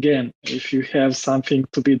 years again, if you have something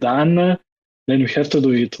to be done, then you have to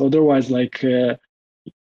do it. Otherwise, like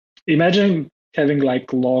imagine having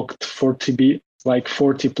like locked 40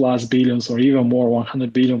 plus billions or even more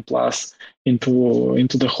 100 billion plus into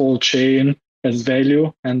the whole chain as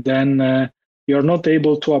value, and then you're not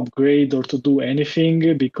able to upgrade or to do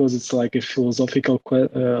anything because it's like a philosophical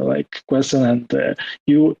like question, and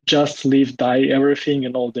you just leave die everything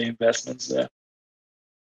and all the investments there.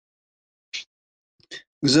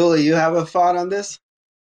 Zuli, you have a thought on this?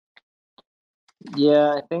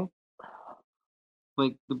 Yeah, I think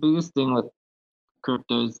like the biggest thing with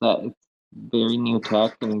crypto is that it's very new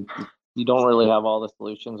tech and you don't really have all the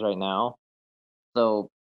solutions right now.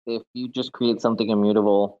 So if you just create something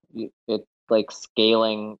immutable, it like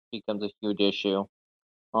scaling becomes a huge issue.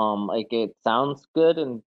 Like it sounds good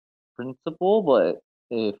in principle, but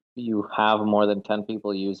if you have more than 10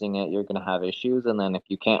 people using it, you're gonna have issues. And then if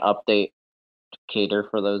you can't update to cater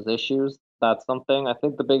for those issues, that's something. I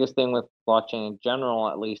think the biggest thing with blockchain in general,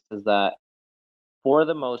 at least, is that for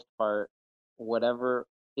the most part, whatever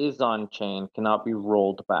is on chain cannot be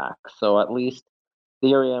rolled back. So at least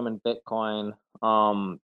Ethereum and Bitcoin,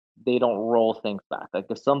 they don't roll things back. Like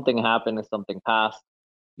if something happened, if something passed,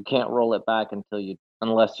 you can't roll it back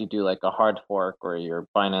unless you do like a hard fork or your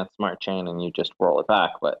Binance Smart Chain and you just roll it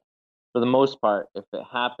back. But for the most part, if it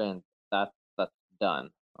happened, that's done.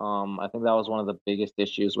 I think that was one of the biggest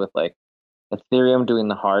issues with like Ethereum doing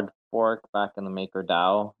the hard fork back in the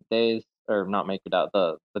MakerDAO days, or not MakerDAO,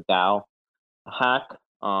 the DAO hack.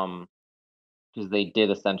 Because they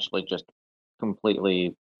did essentially just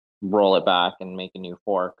completely roll it back and make a new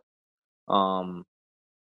fork. Um,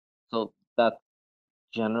 so that's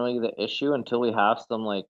generally the issue until we have some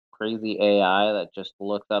like crazy AI that just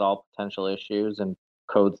looks at all potential issues and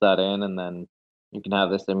codes that in, and then you can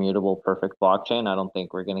have this immutable perfect blockchain. I don't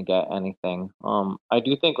think we're going to get anything. I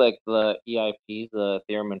do think like the EIPs, the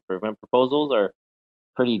Ethereum improvement proposals, are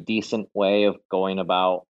pretty decent way of going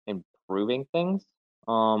about improving things.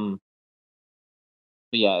 But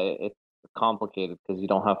yeah, it's complicated because you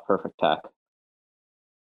don't have perfect tech.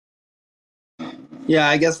 Yeah,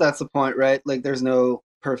 I guess that's the point, right? Like there's no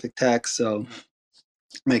perfect text, so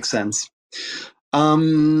makes sense.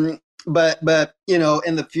 But you know,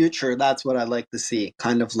 in the future, that's what I like to see,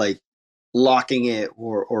 kind of like locking it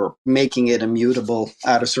or making it immutable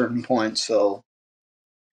at a certain point, so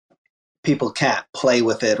people can't play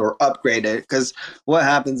with it or upgrade it. Because what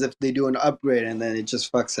happens if they do an upgrade and then it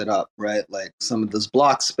just fucks it up, right? Like some of this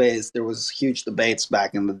block space, there was huge debates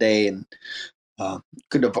back in the day, and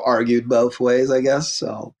could have argued both ways, I guess.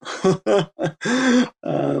 So,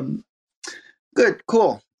 good,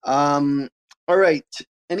 cool. All right.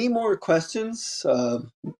 Any more questions?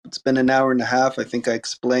 It's been an hour and a half. I think I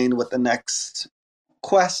explained what the next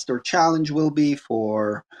quest or challenge will be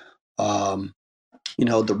for, the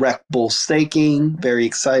Rekt Bull staking. Very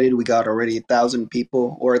excited. We got already 1,000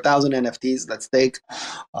 people or 1,000 NFTs that stake.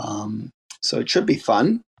 So it should be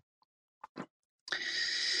fun.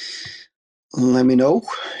 Let me know.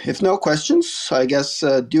 If no questions, I guess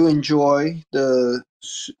do enjoy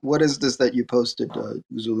what is this that you posted,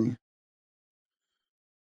 Zuli?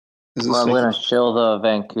 Is Well, this I'm like going to show the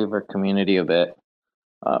Vancouver community a bit.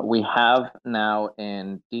 We have now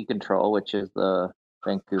in Decontrol, which is the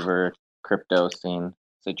Vancouver crypto scene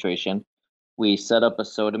situation, we set up a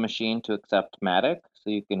soda machine to accept Matic. So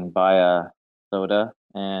you can buy a soda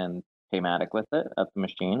and pay Matic with it at the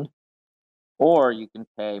machine. Or you can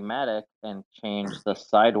pay Matic and change the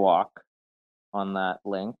sidewalk on that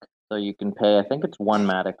link. So you can pay, I think it's one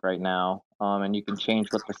Matic right now, and you can change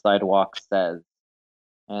what the sidewalk says.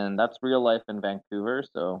 and that's real life in Vancouver.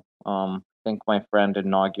 So I think my friend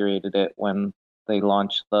inaugurated it when they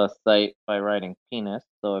launched the site by writing penis.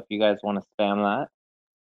 So if you guys want to spam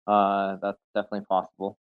that, that's definitely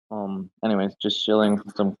possible. Anyways, just showing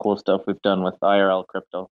some cool stuff we've done with IRL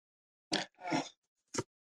crypto.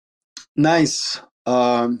 Nice.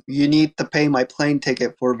 You need to pay my plane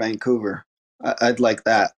ticket for Vancouver. I'd like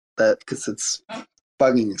that because it's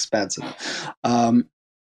fucking expensive.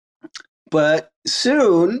 But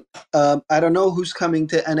soon, I don't know who's coming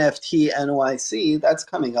to NFT NYC. That's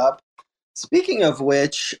coming up. Speaking of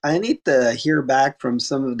which, I need to hear back from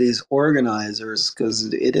some of these organizers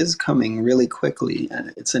because it is coming really quickly,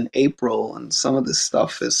 and it's in April, and some of this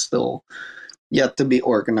stuff is still yet to be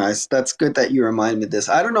organized. That's good that you remind me of this.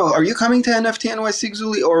 I don't know. Are you coming to NFT NYC,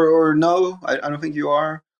 Xuli, or no? I don't think you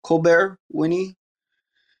are. Colbert, Winnie,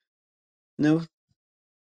 no.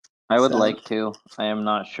 I would like to. I am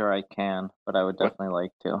not sure I can, but I would definitely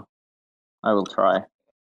like to. I will try.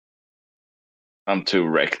 I'm too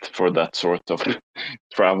wrecked for that sort of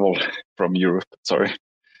travel from Europe. Sorry,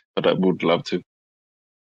 but I would love to.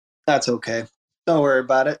 That's okay. Don't worry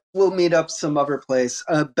about it. We'll meet up some other place.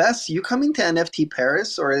 Bess, you coming to NFT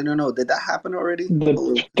Paris, or I don't know, did that happen already?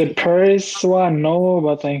 The Paris one, no,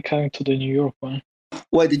 but I'm coming to the New York one.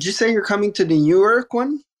 What, did you say you're coming to the New York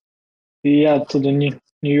one? Yeah, to the New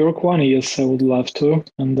York one, yes, I would love to,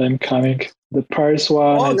 and I'm coming. The Paris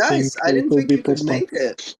one, oh, nice. I didn't think you could make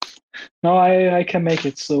it. No, I can make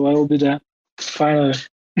it, so I will be there. Finally.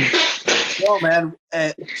 Yo, man,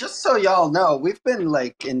 just so y'all know, we've been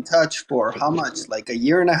like in touch for how much? Like a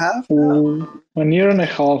year and a half now? 1 year and a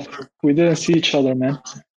half. We didn't see each other, man.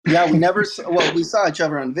 Yeah, we never, well, we saw each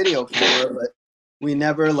other on video before, but we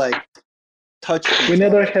never like touched each other. We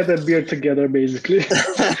never had a beer together, basically.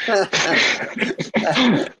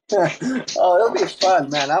 Oh, it'll be fun,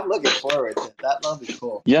 man. I'm looking forward to it. That'll be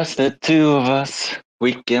cool. Just the two of us.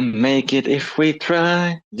 We can make it if we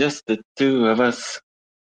try. Just the two of us.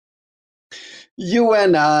 You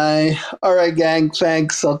and I. All right, gang.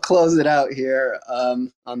 Thanks. I'll close it out here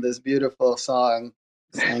on this beautiful song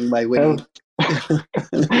sang by Whitney. Have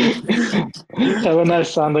a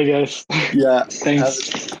nice Sunday, guys. Yeah.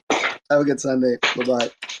 Thanks. Have a good Sunday. Bye-bye.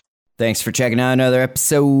 Thanks for checking out another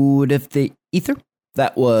episode of The Ether.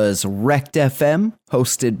 That was Rekt FM,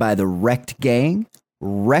 hosted by the Rekt Gang,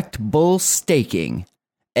 Rekt Bull Staking,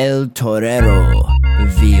 El Torero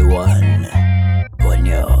V1.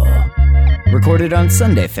 Coño. Recorded on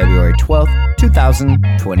Sunday, February 12th,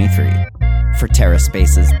 2023. For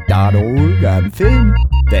TerraSpaces.org, I'm Finn.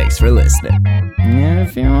 Thanks for listening. And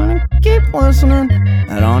if you want to keep listening,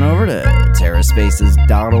 head on over to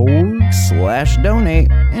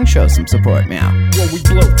TerraSpaces.org/donate and show some support, meow. When we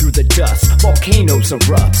blow through the dust, volcanoes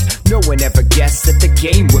erupt. No one ever guessed that the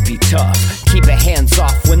game would be tough. Keep it hands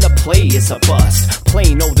off when the play is a bust.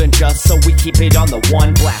 Plain old and just, so we keep it on the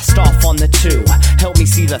 1. Blast off on the 2. Help me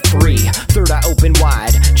see the 3. Third eye open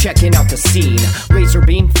wide, checking out the scene. Laser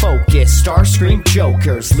beam focus, Starscream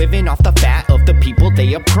jokers, living off the fat of the people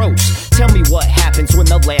they approach. Tell me what happens when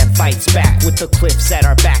the land fights back. With the cliffs at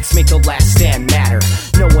our backs, make the last stand matter.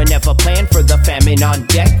 No one ever planned for the famine on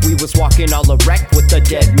deck. We was walking all erect with the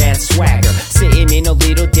dead man swagger. Sitting in a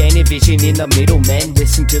little den, envision in the middle men.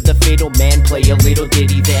 Listen to the fatal man play a little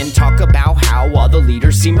ditty, then talk about how all the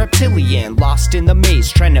leaders seem reptilian. Lost in the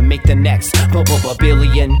maze, trying to make the next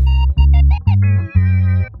billion.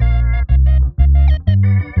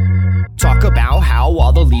 Talk about how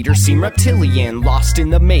all the leaders seem reptilian. Lost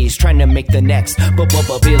in the maze, trying to make the next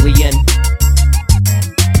billion.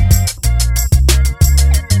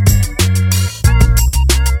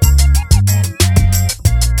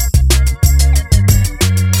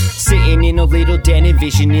 Sitting in a little den,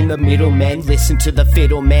 envisioning the middlemen. Listen to the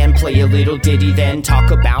fatal man play a little ditty, then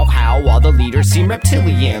talk about how all the leaders seem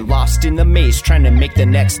reptilian. Lost in the maze, trying to make the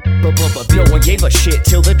next No one gave a shit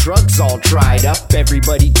till the drugs all dried up.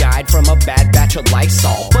 Everybody died from a bad batch of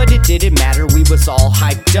Lysol. But it didn't matter, we was all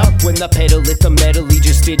hyped up. When the pedal hit the metal, he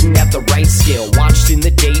just didn't have the right skill. Watched in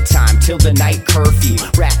the daytime till the night curfew.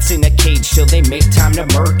 Rats in a cage till they make time to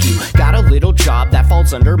murk you. Got a little job that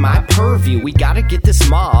falls under my purview. We gotta get this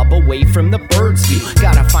mob away from the bird's view.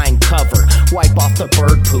 Gotta find cover, wipe off the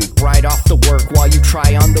bird poop. Right off the work while you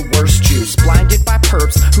try on the worst juice. Blinded by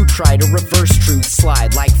perps who try to reverse truth.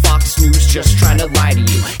 Slide like Fox News, just trying to lie to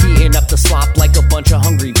you. Eating up the slop like a bunch of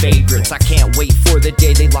hungry vagrants. I can't wait for the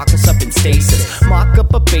day they lock us up in stasis. Mock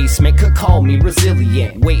up a basement, could call me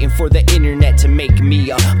resilient. Waiting for the internet to make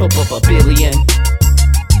me a billion.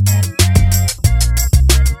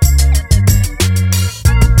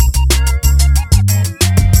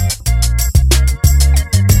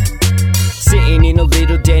 Sitting in a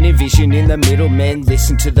little the middlemen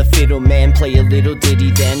listen to the fiddle man play a little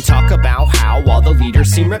ditty, then talk about how all the leaders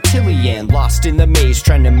seem reptilian, lost in the maze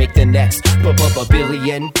trying to make the next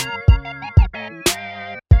billion.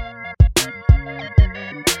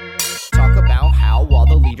 Talk about how all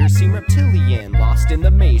the leaders seem reptilian, lost in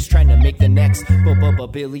the maze trying to make the next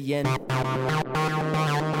billion.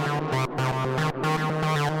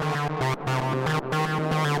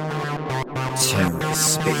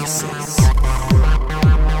 TerraSpaces.